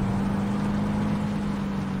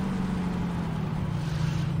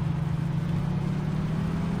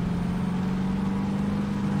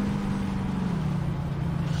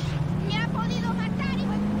 Me ha podido matar,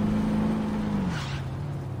 hijo.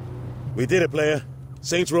 We did it, player.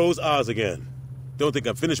 Saints Row's ours again. Don't think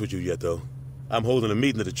I'm finished with you yet, though. I'm holding a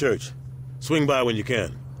meeting at the church. Swing by when you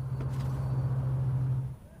can.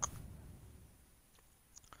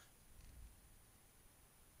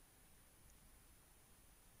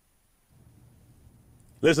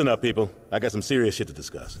 Listen up, people. I got some serious shit to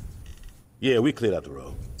discuss. Yeah, we cleared out the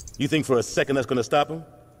road. You think for a second that's gonna stop them?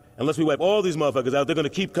 Unless we wipe all these motherfuckers out, they're gonna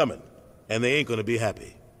keep coming. And they ain't gonna be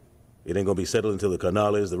happy. It ain't gonna be settled until the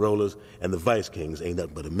Canales, the Rollers, and the Vice Kings ain't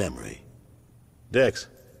nothing but a memory. Dex,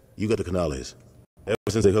 you got the Canales. Ever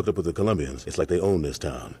since they hooked up with the Colombians, it's like they own this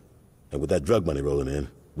town. And with that drug money rolling in,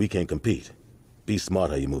 we can't compete. Be smart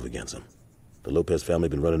how you move against them. The Lopez family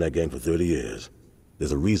been running that gang for 30 years.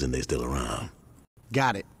 There's a reason they still around.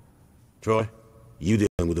 Got it. Troy, you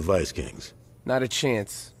dealing with the Vice Kings. Not a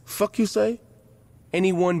chance. Fuck you say?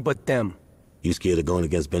 Anyone but them. You scared of going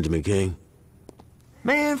against Benjamin King?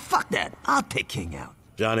 Man, fuck that. I'll take King out.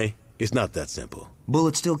 Johnny, it's not that simple.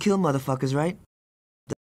 Bullets still kill motherfuckers, right?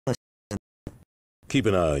 Keep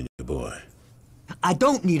an eye on your boy. I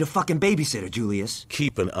don't need a fucking babysitter, Julius.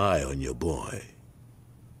 Keep an eye on your boy.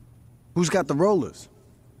 Who's got the rollers?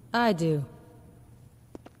 I do.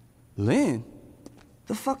 Lynn?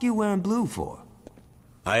 The fuck you wearing blue for?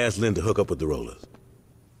 I asked Lynn to hook up with the Rollers.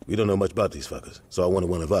 We don't know much about these fuckers, so I wanted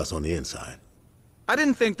one of us on the inside. I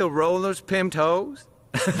didn't think the rollers pimped hoes.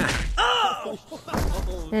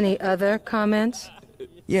 Any other comments?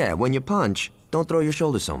 Yeah, when you punch, don't throw your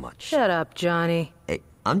shoulders so much. Shut up, Johnny. Hey,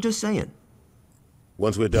 I'm just saying.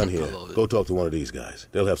 Once we're done here, go talk to one of these guys.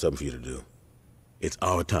 They'll have something for you to do. It's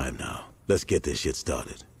our time now. Let's get this shit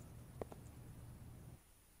started.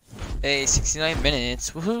 Hey, 69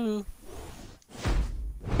 minutes. Woohoo!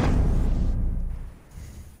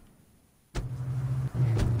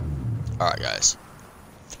 Alright, guys.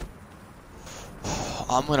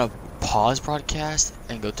 I'm gonna pause broadcast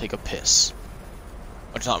and go take a piss.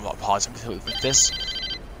 It's not about pausing, with this.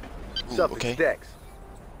 What's up, it's Dex.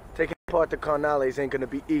 Taking part the Carnales ain't gonna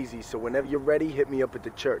be easy, so whenever you're ready, hit me up at the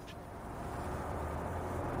church.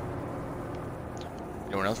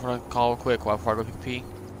 Anyone else want to call real quick while I go take a pee?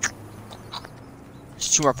 There's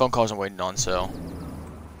 2 more phone calls I'm waiting on, so.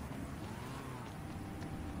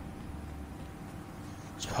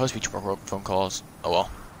 Supposed to be 2 more phone calls. Oh well.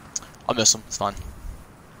 I'll miss them. It's fine.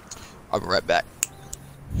 I'll be right back.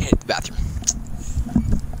 Hit the bathroom.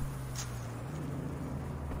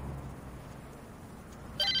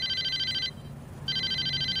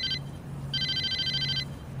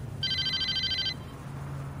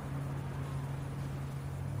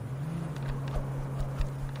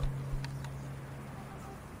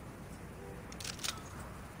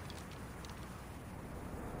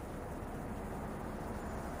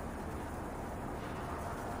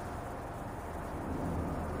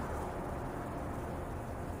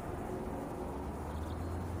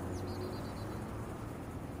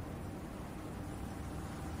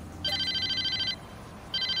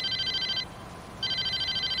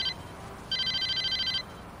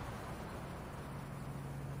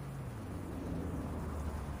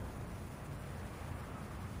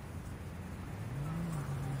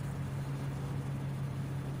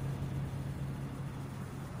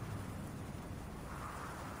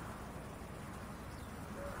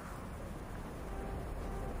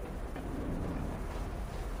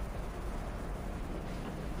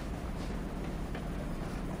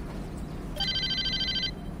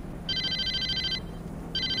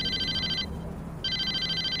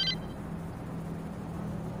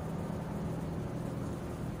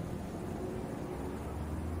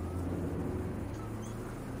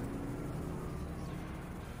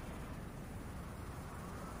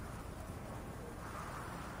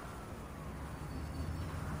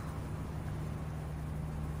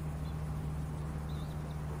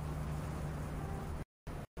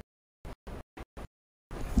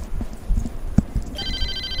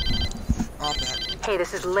 Hey,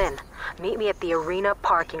 this is Lynn. Meet me at the arena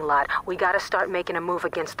parking lot. We gotta start making a move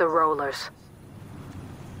against the rollers.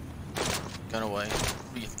 Gun away.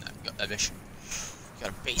 We got that mission. We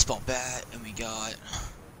got a baseball bat and we got a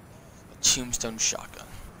tombstone shotgun.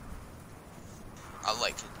 I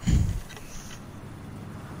like it.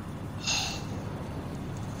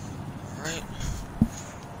 Alright.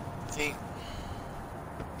 Okay.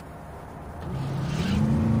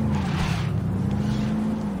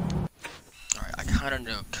 Alright, I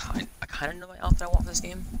kinda know my outfit I want for this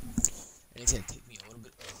game. And it's gonna take me a little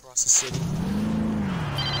bit across the city.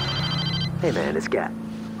 Hey man, it's Gat.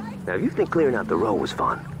 Now if you think clearing out the road was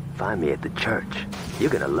fun, find me at the church.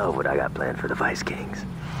 You're gonna love what I got planned for the Vice Kings.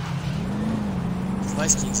 The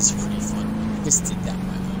Vice Kings is pretty fun. I just did that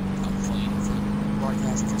while I'm playing for the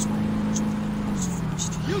broadcast this one.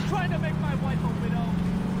 You trying to make my wife a widow?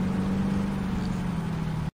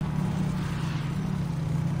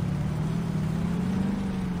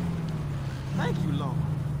 Thank you, Lord.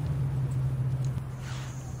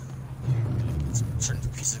 Certain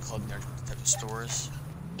pieces of clothing there type of stores.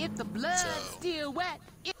 If the blood's still wet,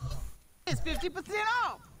 it's 50%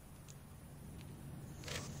 off.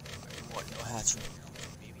 What? No hats from here.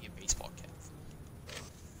 Maybe a baseball cap.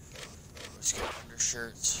 Let's go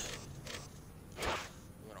undershirts. We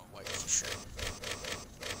want a white t-shirt.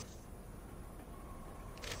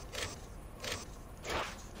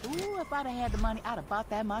 Ooh, if I'd have had the money, I'd have bought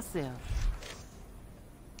that myself.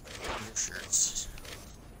 Undershirts.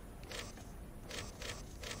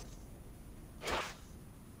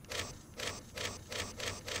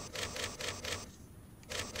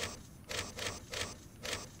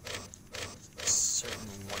 Certain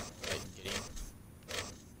one like getting.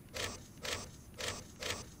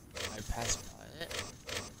 I passed by it.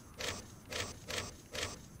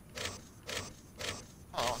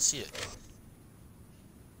 Oh, I don't see it.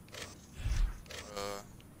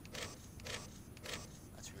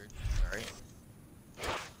 That's weird. Alright. I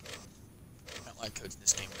don't like codes in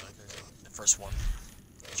this game really, because the first one,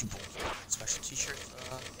 too bulky. Special t-shirts,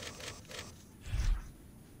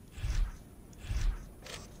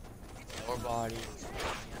 lower body,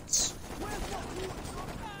 pants.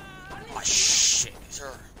 Oh shit, these are...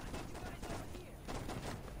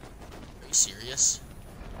 Are you serious?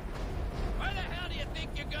 Where the hell do you think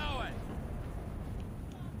you're going?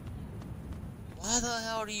 Why the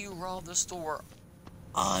hell do you rob the store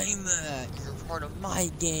I'm at? You're part of my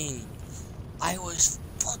game. I was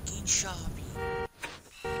fucking shopping.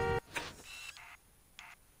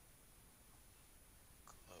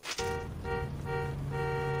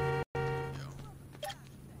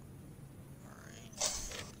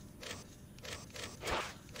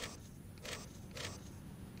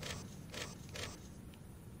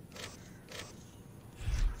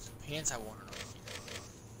 Pants I wanted on here.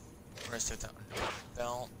 We're gonna stick that under the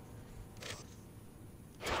belt.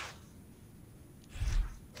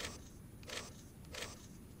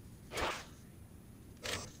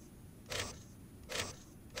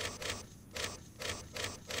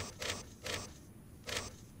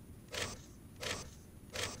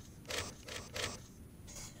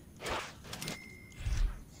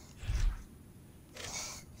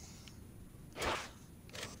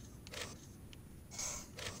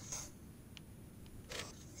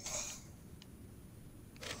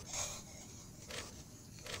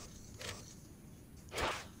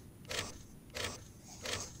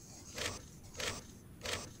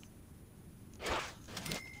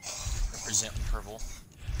 Represent purple.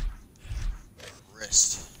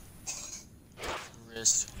 Wrist.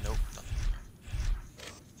 Wrist. Nope, nothing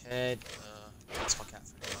here. Head. Baseball cap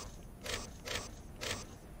for now.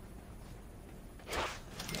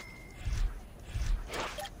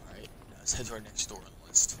 Alright, now let's head to our next door on the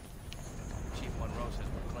list. Chief Monroe says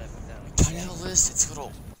we're clamping down. We kind of have a list. It's a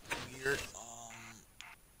little weird.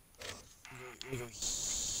 We go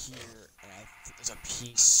here, and I think there's a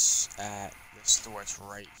piece at the store. It's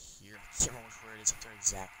right here. I can't remember where it is up there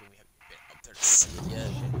exactly. We haven't been up there to see it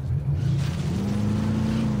yet.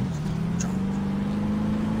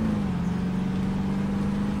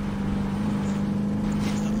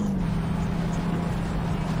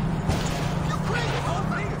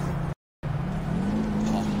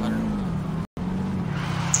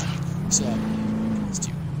 So, let's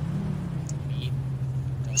do me,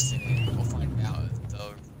 Dustin, and we'll find out if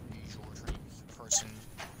the usual returning person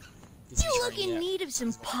is You look in need of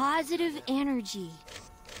some positive energy.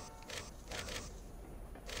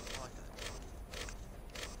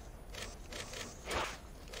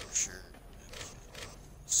 Sure.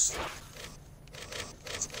 It's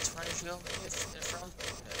running show from?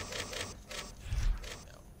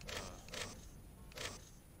 No.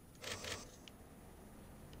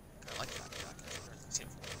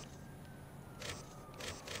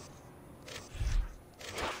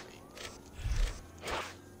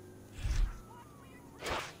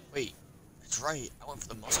 right. I went for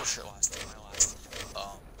the muscle shirt last time. My last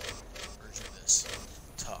version of this.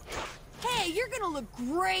 Tuck. Hey, you're gonna look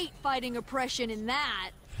great fighting oppression in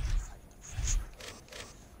that.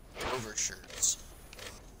 Overshirts.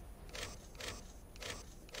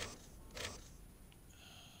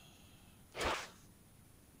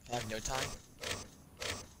 I have no tie.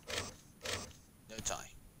 No tie.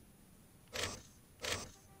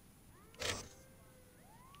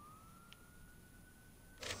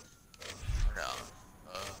 Or no.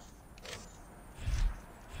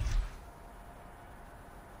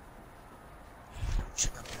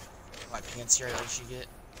 Check out my pants here. I should get.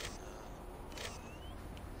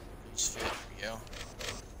 Loose fit. Here we go.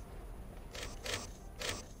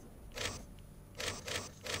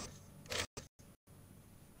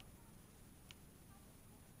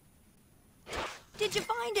 Did you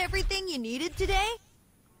find everything you needed today?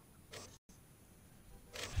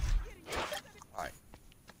 Alright.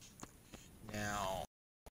 Now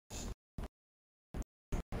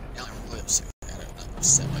I'm really upset. I gotta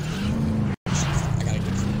upset my I gotta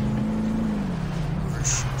get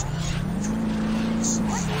first.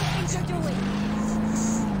 What do you think you're doing?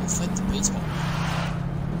 It's like the baseball.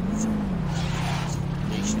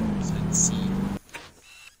 Nations and sea.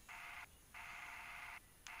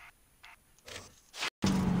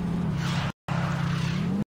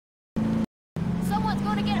 Someone's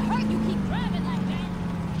gonna get hurt. You keep driving like that.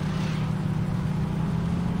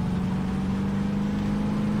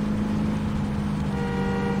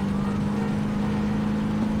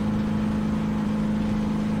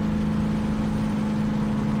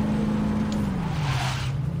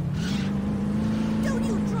 Don't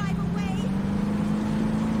you drive away!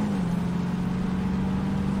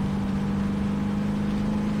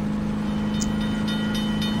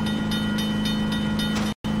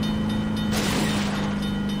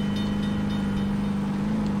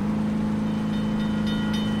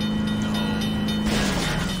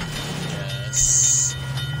 Yes.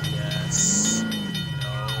 Yes.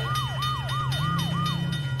 No.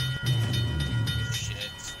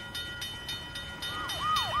 Shit.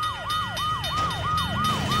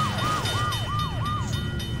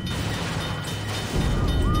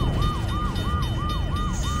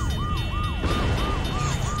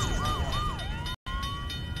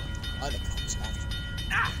 I think it comes back.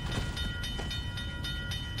 Ah!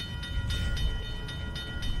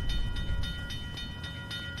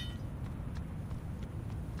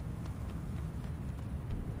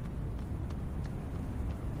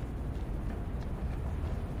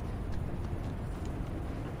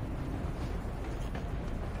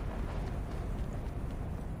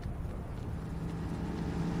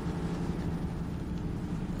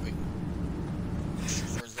 Wait.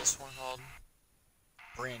 Where's this one called?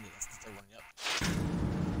 Brandy, that's the third one, yep.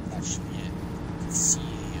 That should be it. Let's see,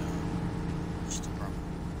 just a problem.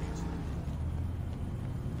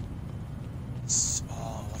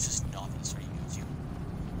 Oh, let's just not this right go to.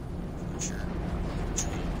 For sure.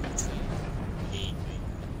 Between 8, wait.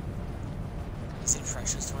 Is it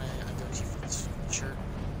freshest when I go to for this shirt?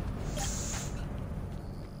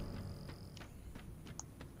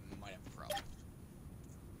 I might have a problem.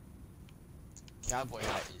 Cowboy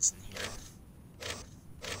hat is in here.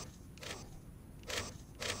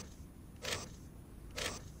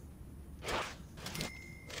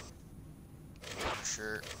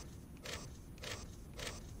 Shirt.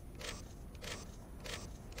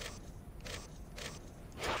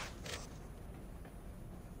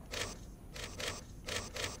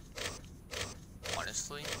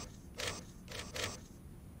 Honestly,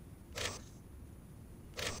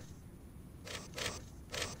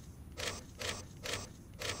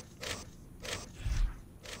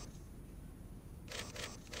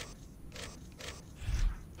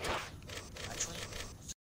 actually,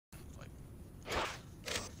 like,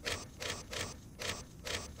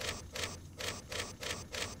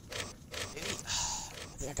 maybe I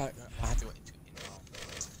think I have to go into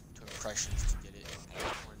impressions to get it. I don't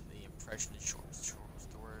know where the impression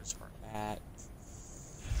stores are at.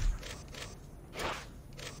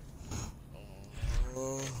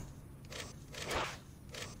 Oh.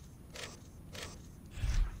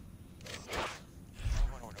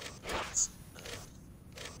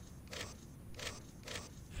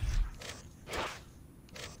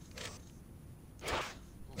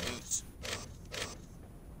 Boots.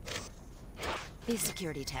 These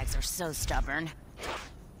security tags are so stubborn.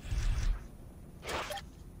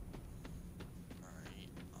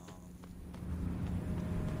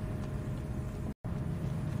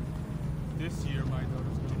 This year, my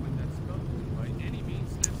daughter's gonna win that skull by any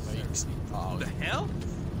means necessary. The hell?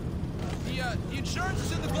 The insurance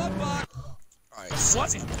is in the glove box.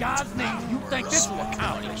 What in God's name you think this will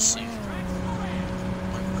accomplish?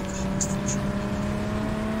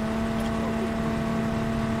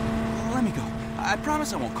 Let me go. I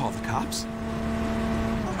promise I won't call the cops.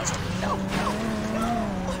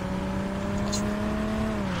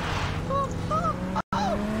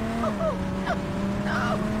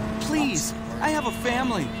 Please, I have a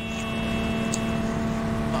family.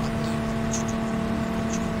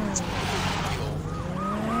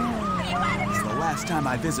 It's the last time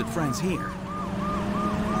I visit friends here.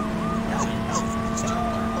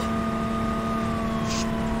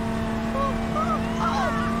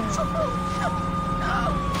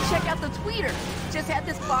 Check out the tweeter. Just had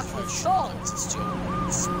this box installed.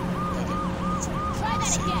 Try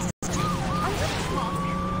that again. I'm just small.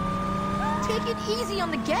 Take it easy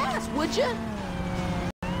on the gas, would you?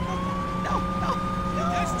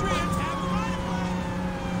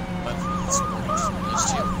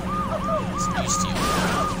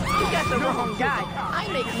 You got the wrong guy. I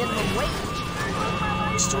make minimum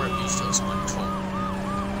wage. Store abuse those untold.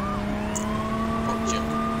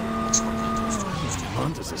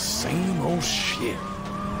 Hunt is the same old shit. I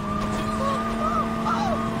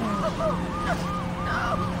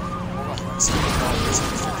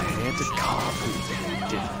had to carpool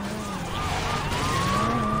there.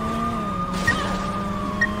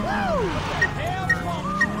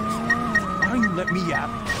 Why don't you let me out?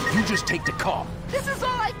 You just take the car. This is all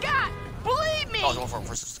I got. Believe me. I was going for a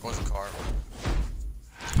person to go to the car.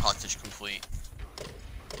 Hostage complete.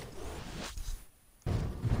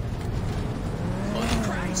 Oh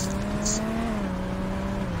Christ.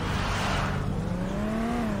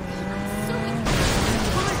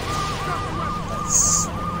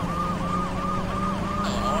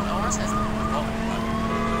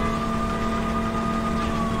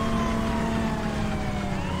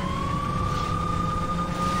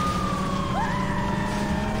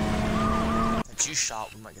 You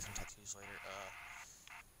shot, we might get some tattoos later.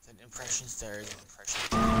 Then impressions, there is an impression.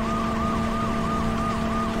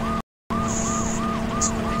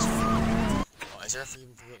 Oh, is there a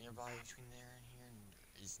freedom forget nearby between there and here? And there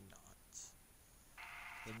is not.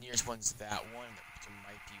 The nearest one's that one, but there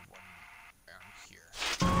might be one around here.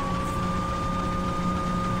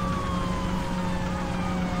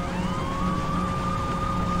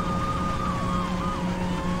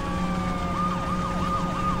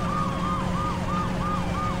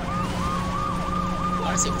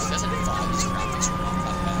 Honestly, if it doesn't fly, these graphics are not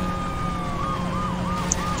that bad.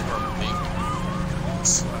 They're big.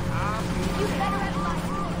 You better have luck.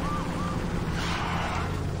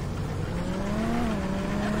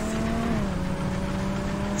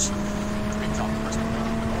 Pretty compromising.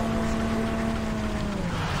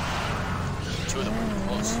 Two of them were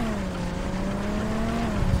close.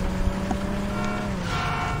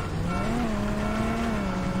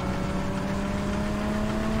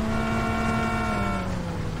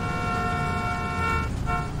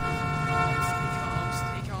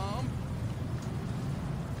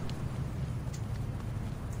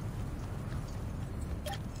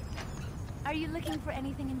 Are you looking for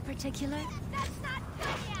anything in particular? That's not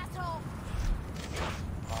funny, asshole!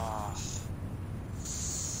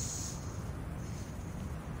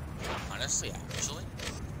 Honestly, actually,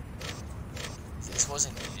 this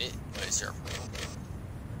wasn't it, but is there a problem?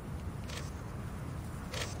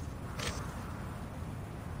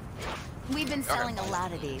 We've been selling a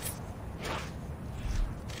lot of these.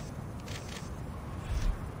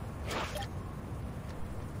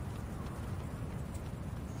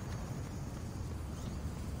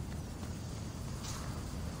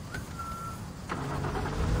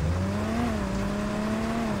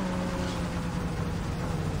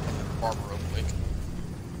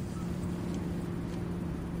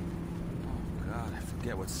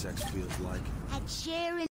 What sex feels like. At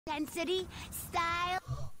sheer intensity,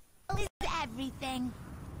 style is everything.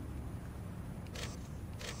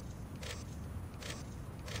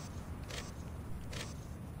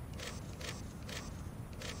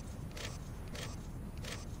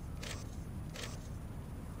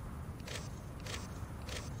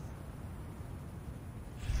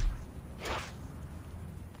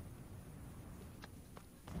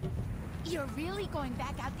 You're really going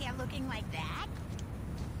back out there looking like that?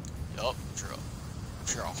 Yup,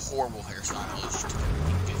 sure, a horrible hairstyle. It's just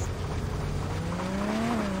everything different.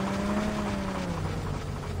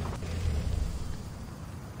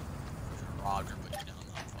 Roger, but you know, I'm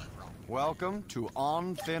not playing wrong. Welcome to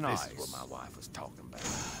On Thin Ice. This is what my wife was talking about.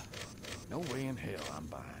 No way in hell I'm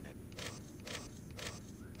buying it.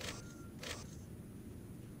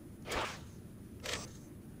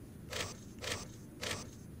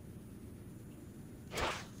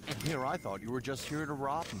 Here, I thought you were just here to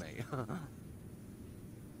rob me.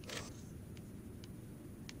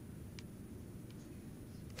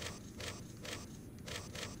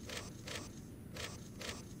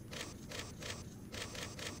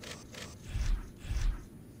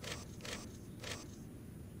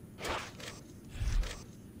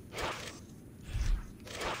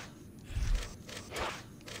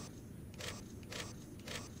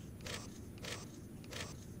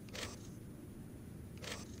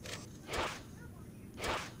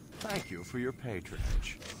 Thank you for your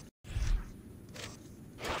patronage.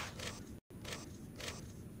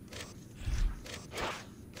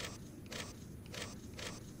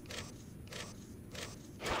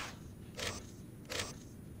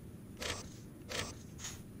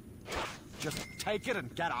 Just take it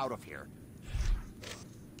and get out of here.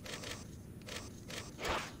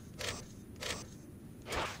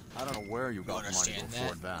 I don't know where you got money to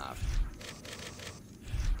afford that.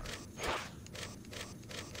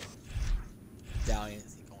 Medallion, I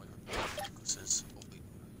think only necklaces.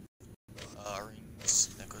 Rings,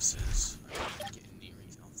 necklaces. I didn't get any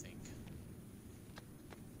rings, I don't think.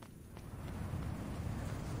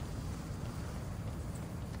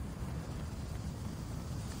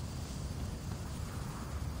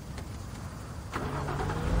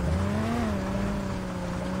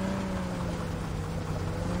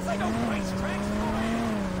 It's like a racetrack.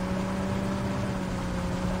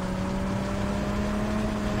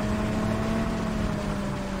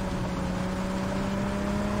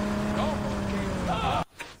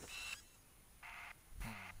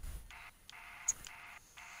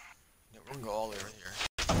 We're gonna go all the way over here.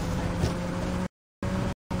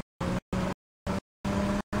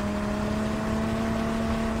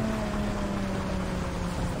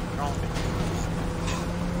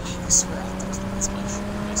 I swear I thought it was the base much.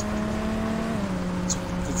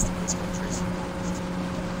 It's the base much racing.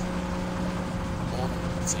 Well,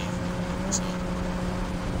 let's see.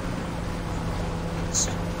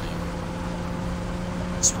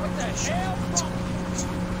 What the hell?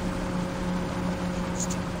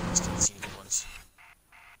 See the ones.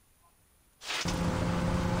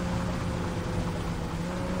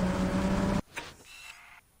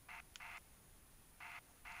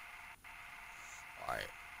 Alright.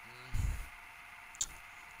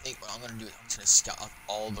 I think what I'm gonna do is I'm just gonna scout out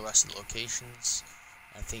all the rest of the locations.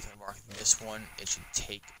 I think if I mark this one, it should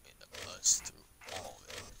take us through all of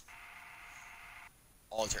it.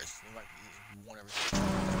 All the territories. There might be one every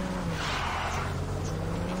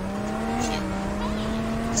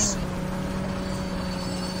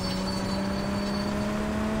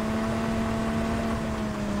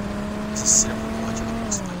to sit up and watch it.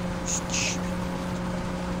 Shit.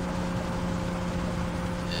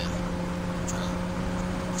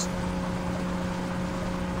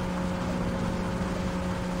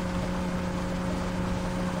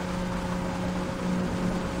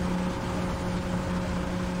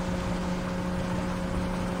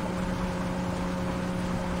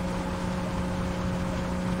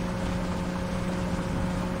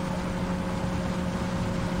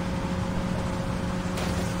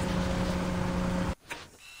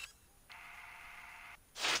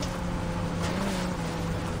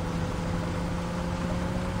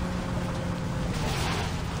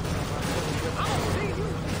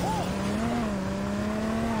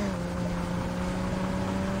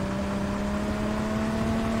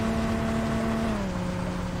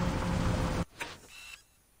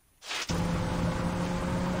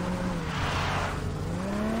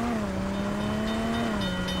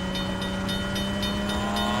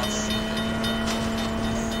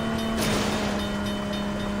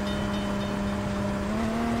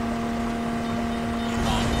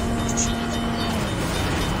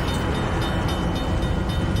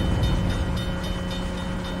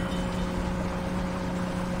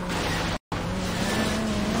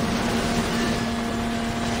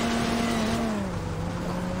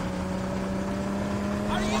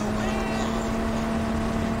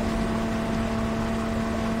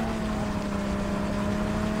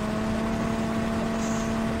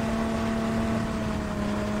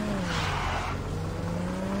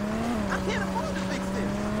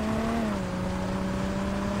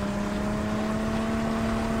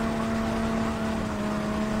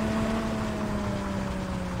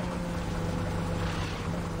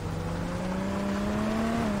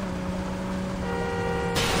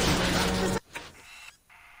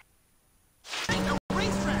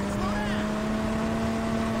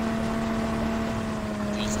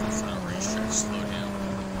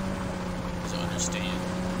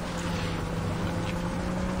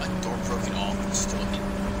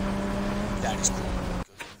 That is cool.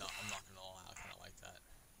 I'm not gonna lie, I kinda like that.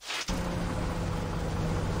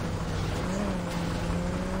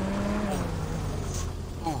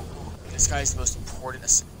 This guy's the most important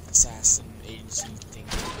assassin agency thing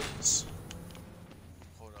there is.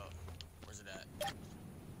 Hold up. Where's it at?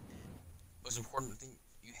 Most important thing,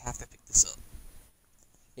 you have to pick this up.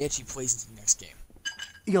 It actually plays into the next game.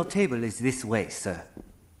 Your table is this way, sir.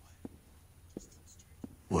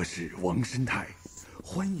 My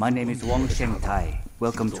name is Wang Shengtai.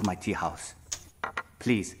 Welcome to my tea house.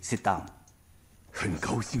 Please sit down.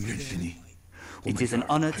 It is an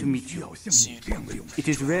honor to meet you. It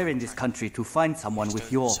is rare in this country to find someone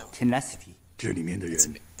with your tenacity.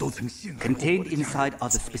 Contained inside are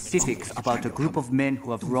the specifics about a group of men who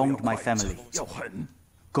have wronged my family.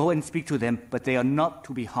 Go and speak to them, but they are not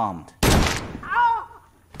to be harmed.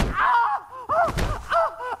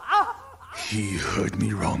 He heard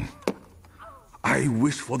me wrong. I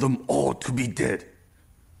wish for them all to be dead.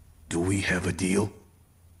 Do we have a deal?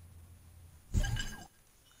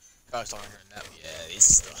 I was talking about that. Yeah, this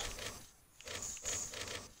stuff.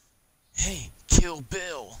 Hey, Kill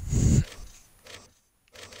Bill.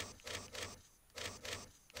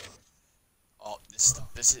 Oh, this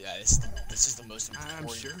is the most important. I'm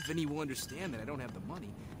sure Vinny will understand that I don't have the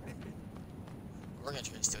money. We're gonna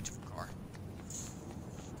try to steal a different car.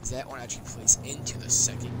 Cause that one actually plays into the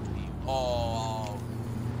second game. Oh,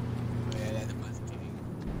 yeah, that reminds me.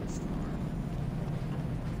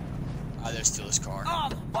 Ah, there's still this car. Oh,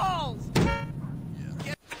 balls! Yeah.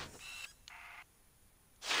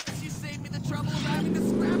 You saved me the trouble of having to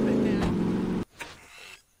scrap it now.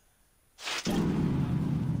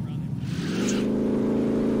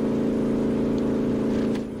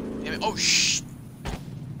 Damn it. Oh, shh.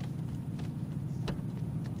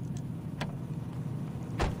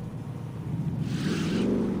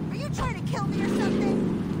 Are you trying to kill me or something?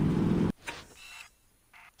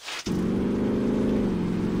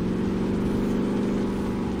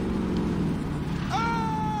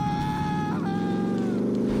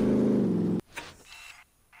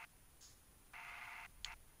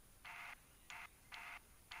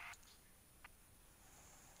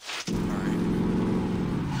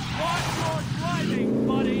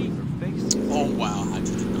 Oh wow, I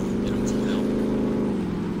just did not hit him till now.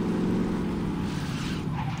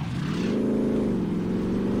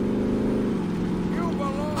 You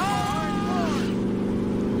belong behind bars.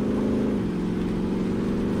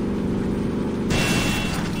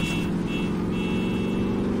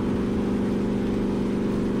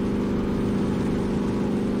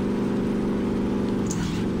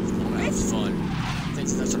 Oh, that's fun. I think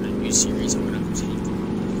that's sort of a new series. I'm gonna continue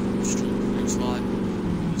to stream next slot.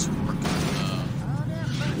 It's working.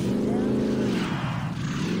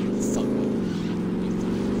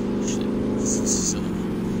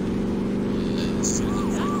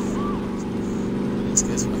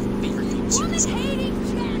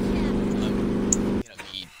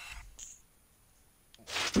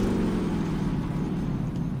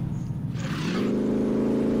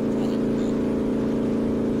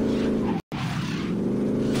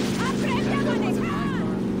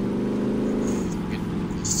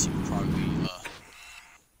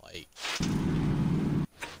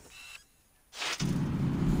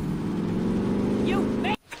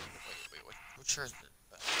 Sure.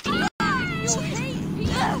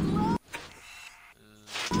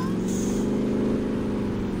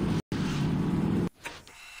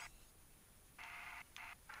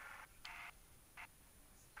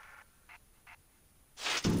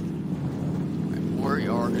 We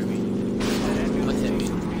are going to be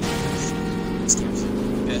this game's the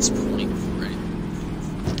best point for it.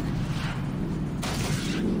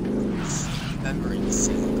 Remembering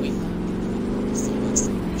specifically, it's the last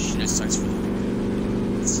thing mission. It sucks for them.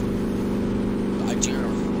 I do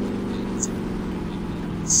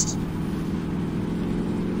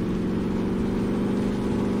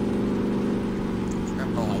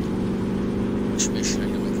remember like which mission I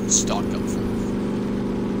know I can stock up for.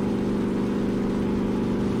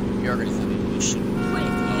 We are gonna have a mission.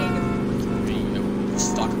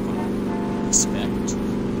 Stock up on respect.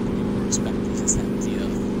 Respect because that's the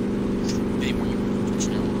day where you get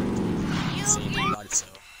your own saying about it, so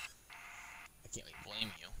I can't really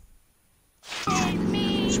blame you.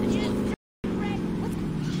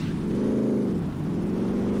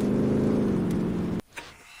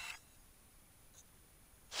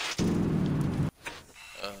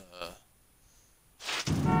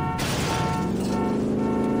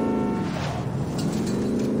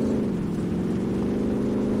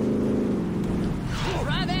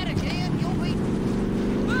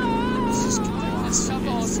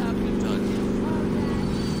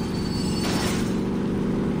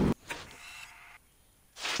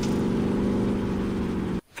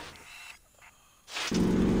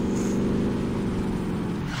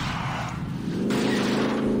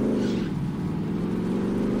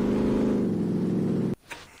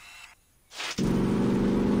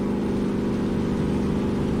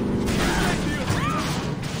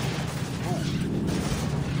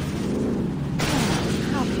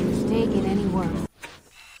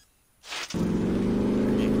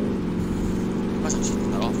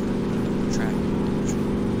 cut off track.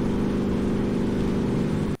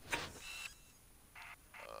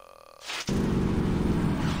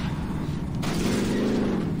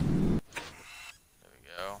 There we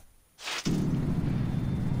go.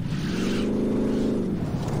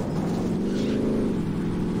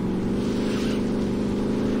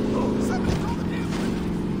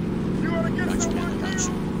 You wanna get someone killed?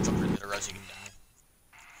 Jump into the res, you can die.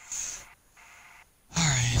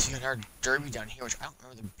 Alright, so we got our derby down here, which I don't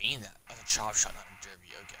remember there being that. That's a chop shot, not a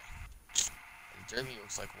derby, okay. The derby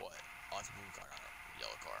looks like what? Oh, it's a blue car, not a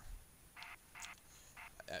yellow car.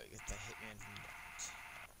 We get the hitman from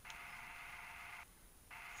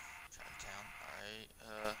Chinatown,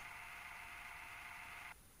 alright,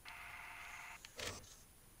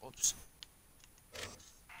 whoops.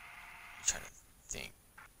 I'm trying to think.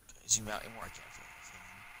 Okay, zoom out anymore, I can't feel anything.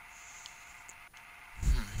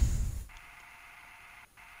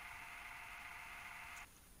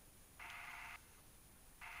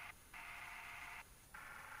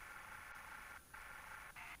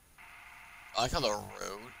 I like how the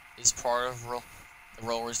road is part of the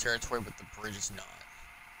Rollers territory, but the bridge is not.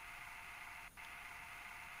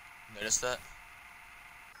 Notice that?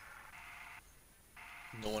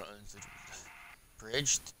 No one owns the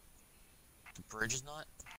bridge. The bridge is not?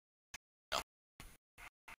 No.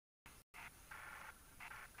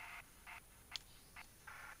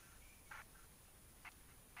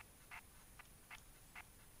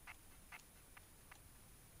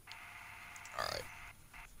 Alright.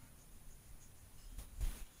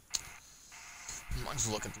 I'm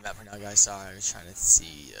just looking at the map right now, guys. Sorry, I was trying to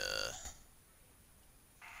see,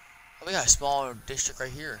 Oh, we got a small district right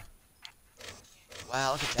here.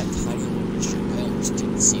 Wow, look at that tiny little district. I almost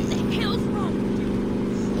didn't see that. Kills wrong.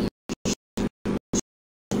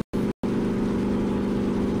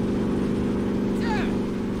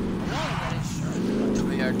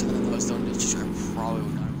 Coming out to the Glowstone district, I probably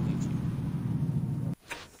would not have believed you.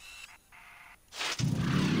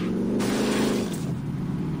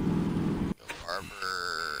 Go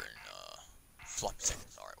Barber and floppy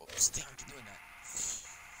seconds. Alright, whoops, damn, I keep doing that.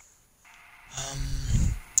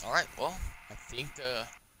 Alright, well, I think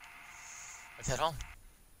let's head home.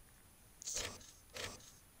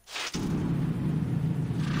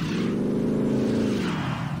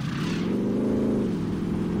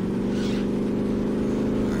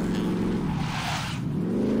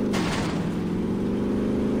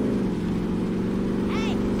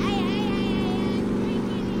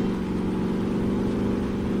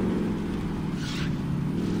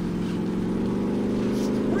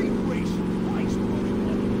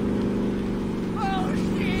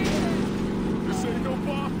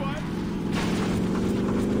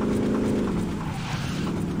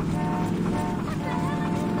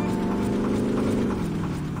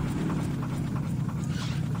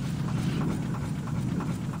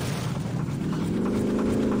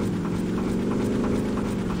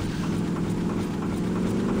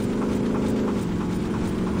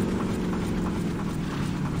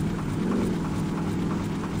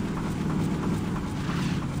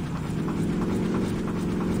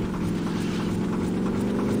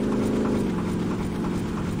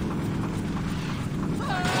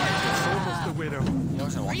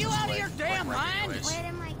 Are you out of your damn mind? Where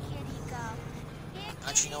did my kitty go?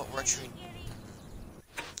 Actually, you know what? We're actually.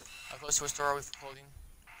 How close to a store are we for clothing?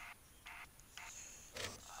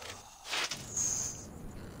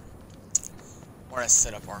 I want to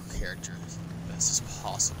set up our character as best as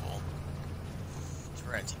possible. So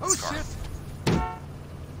we're gonna take this car.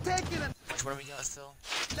 Take it and How much money we got still?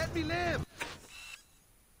 let me live.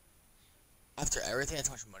 After everything, that's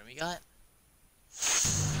how much money we got?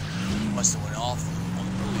 Must have went off.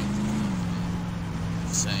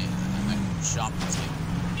 Just saying, I shop the table.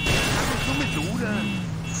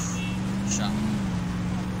 Shop.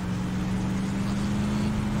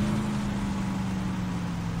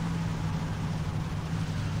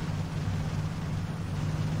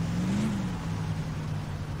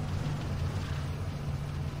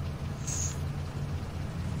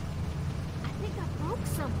 I think I broke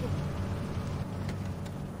something.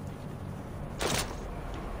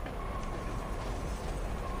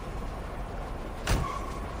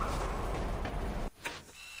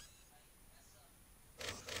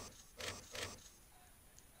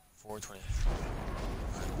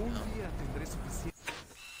 Un día tendré suficiente.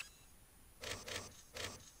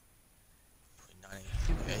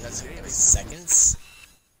 Okay, that's every seconds.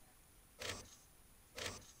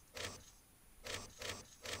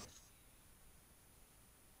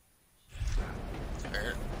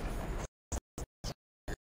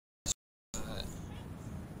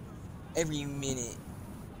 Every minute.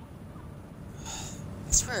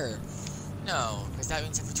 swear. No, because that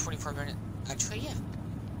means every 24 minutes. Actually, yeah.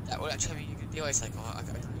 That would actually be a good deal. It's like, oh, I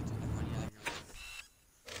gotta agree with that one. Yeah, I agree with that.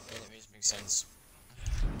 Yeah, that makes sense.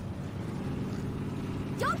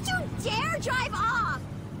 Don't you dare drive off!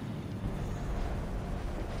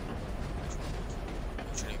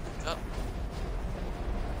 Trying to pick up.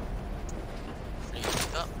 Trying to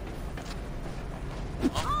pick up.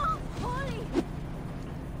 Oh, Polly!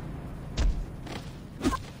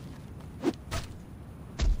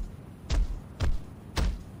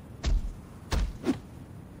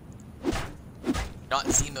 Not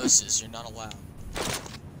Zemoses, you're not allowed.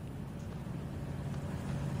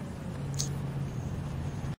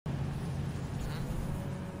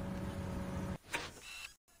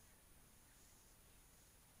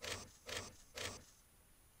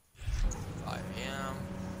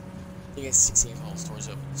 I think it's 6 a.m. all stores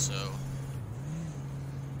open, so.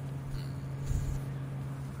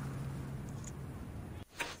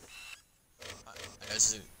 I know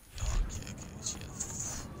this is. Oh, okay, so yeah.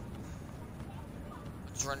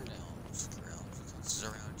 Let's run now. Let's look around. This is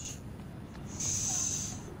around.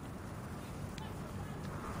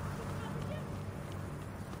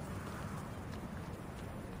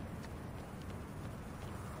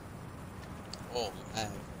 Oh, lag.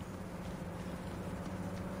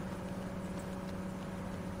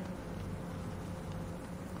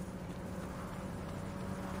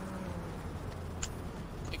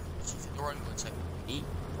 Door and go check eat.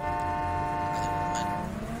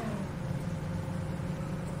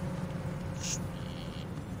 Should be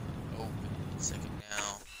open in a second now.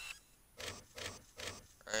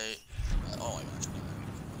 Right. Oh my gosh,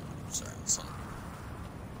 sorry, son.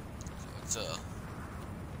 So it's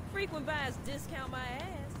Frequent buyers discount my ass.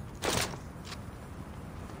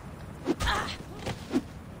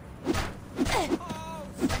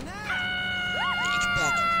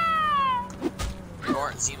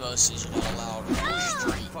 Zemos is not allowed on the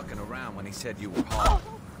street. Fucking around when he said you were hard.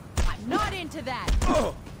 I'm not into that.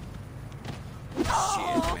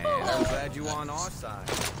 Shit, man. I'm glad you on our side.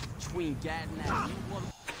 Between Gat and that, you want...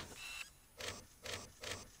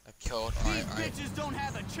 I killed. These bitches don't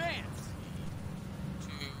have a chance. 2.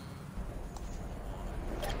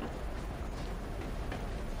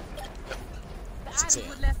 The items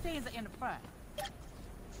with less stains are in the front.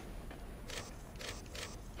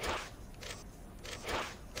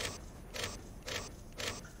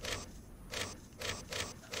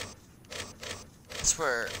 I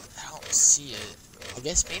swear, I don't see it. I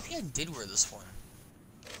guess maybe I did wear this one.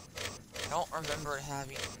 I don't remember it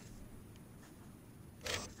having... I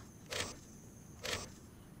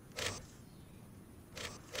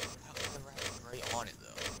don't remember having gray on it, though.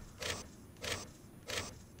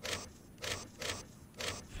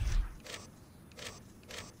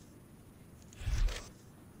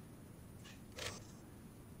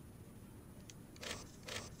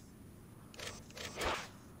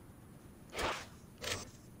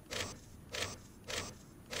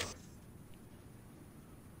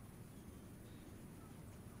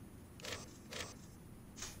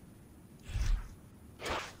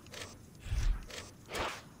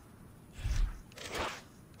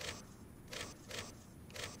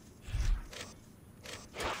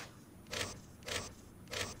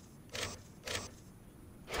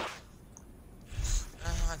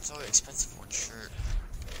 It's so expensive one shirt.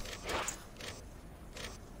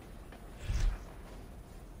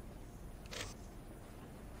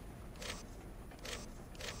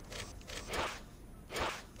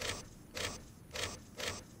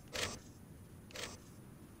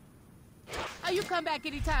 Oh, you come back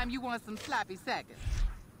anytime you want some sloppy seconds.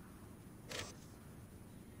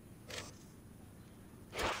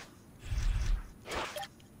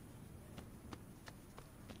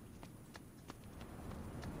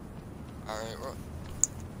 Alright, well, I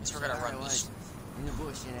guess we're gonna run this. In the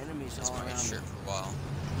bush and enemies This all might be around shirt me. for a while.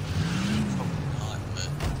 Hope not, but.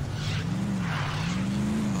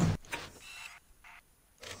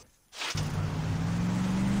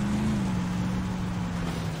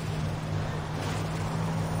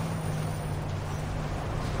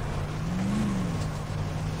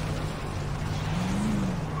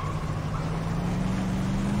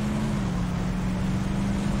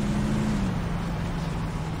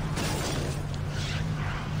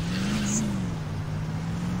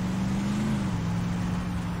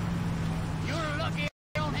 You're lucky I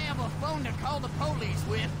don't have a phone to call the police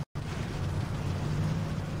with.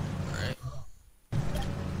 Alright.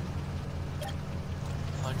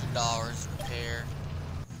 $100 repair.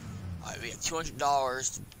 Alright, we got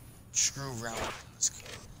 $200 to screw around with this game.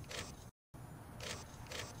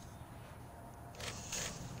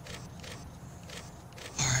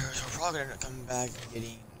 Alright, so we're probably gonna end up coming back and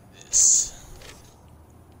getting this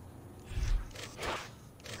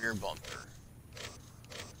rear bumper.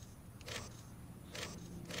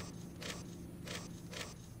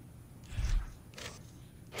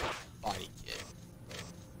 Body kit.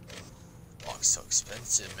 Oh, it's so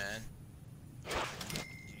expensive, man. You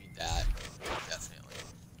need that, definitely.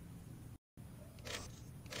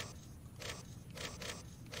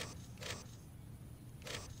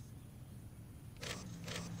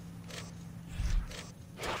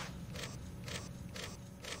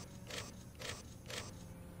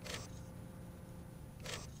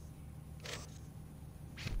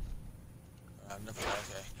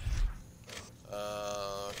 Okay.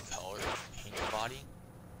 Color, paint the body.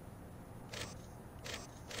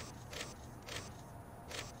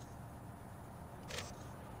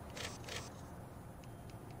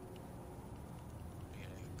 Get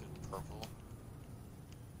a good purple.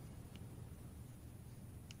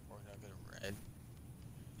 Or not good red.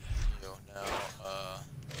 You know,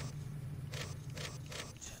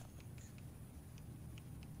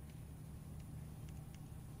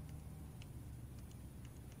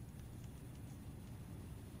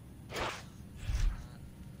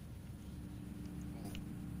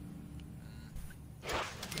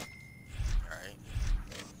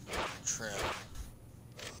 trim.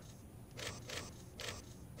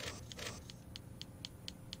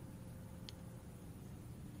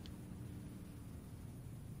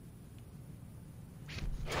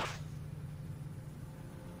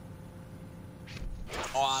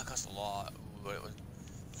 Oh, that cost a lot. Ooh, but it was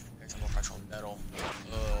there's more petrol and metal.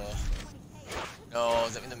 No,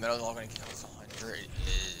 does that mean the metal's all gonna cost 100? It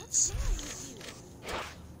is.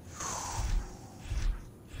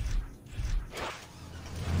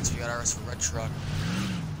 So we got ours for red truck.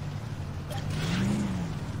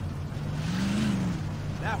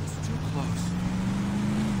 That was too close.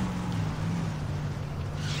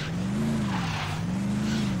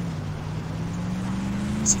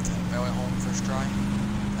 See, take my way home first try.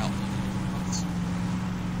 Out.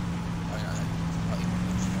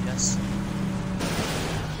 Yes.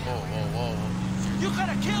 Whoa. You could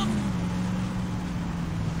have killed me!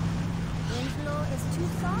 Winslow is too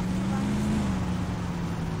soft for us.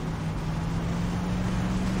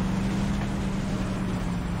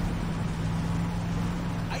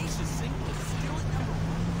 Aisha single is still at number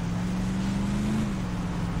 1.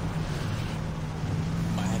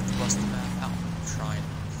 Might have to bust the map out and try and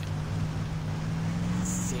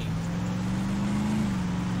think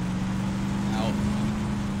out.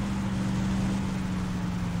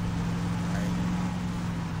 Alright.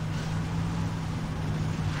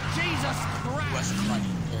 Jesus Christ! West is right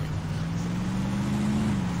here.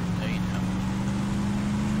 There you go.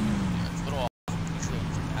 Yeah, it's a little off. Usually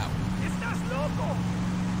it's that way. Estás loco!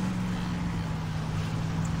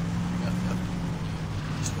 Yep.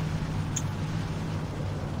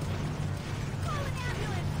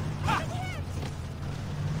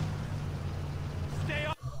 Stay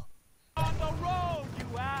on the road, you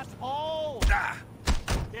asshole!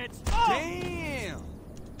 It's Damn!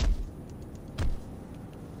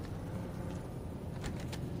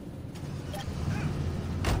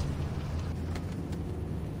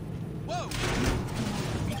 Whoa!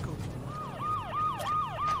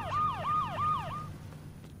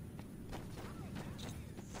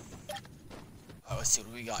 Let's see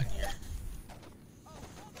what we got in here.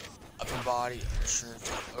 Upper body,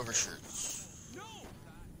 undershirts, overshirts.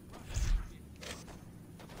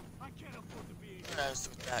 Yeah, let's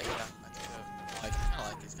do that, yeah. I kinda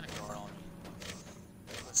like it. It's kinda growing on me.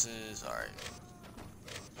 This is alright.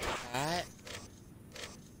 Hat.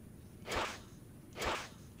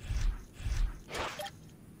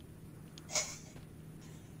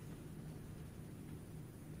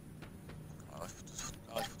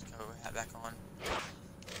 Let's put the cowboy hat back on.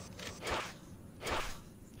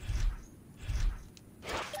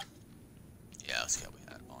 Yeah, let's get we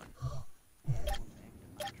hat on.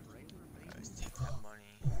 Let's take that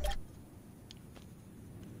money.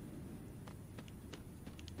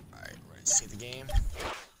 Alright, we're ready to see the game.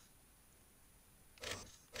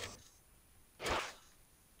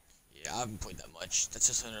 Yeah, I haven't played that much. That's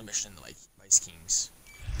just another mission like Vice Kings.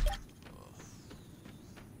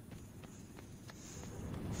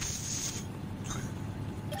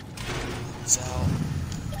 It's out.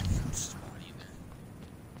 Just body in there.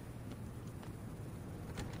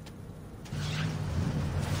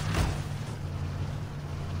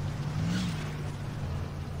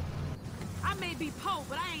 I may be poor,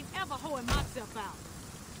 but I ain't ever hoeing myself out.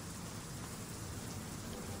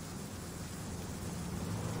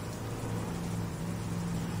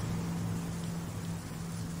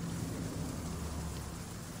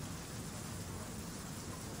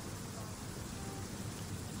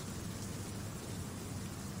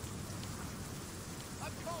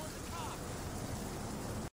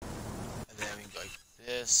 And then we go like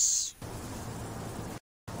this.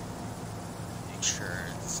 Make sure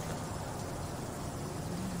it's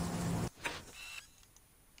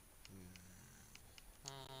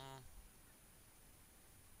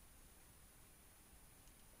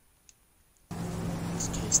in this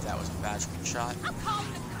case, that was a bad screenshot. I'm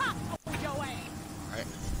calling the cops on your ass. Alright.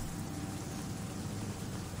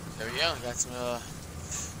 There we go. We got some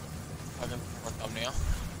fucking thumbnail.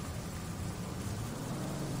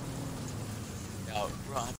 Now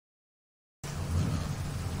run.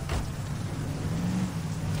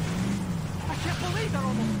 I can't believe that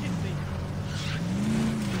almost hit me.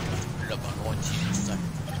 Put it up on 1 TV in a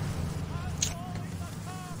second.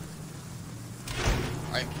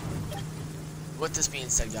 Alright. With this being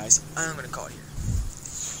said, guys, I'm gonna call it here.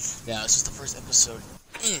 Now, this is the first episode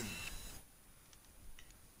in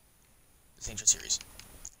this intro series.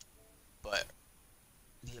 But,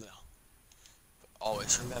 you know,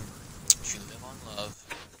 always remember, if you live on love,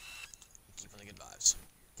 keep on the good vibes.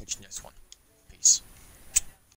 Catch you next one. Peace.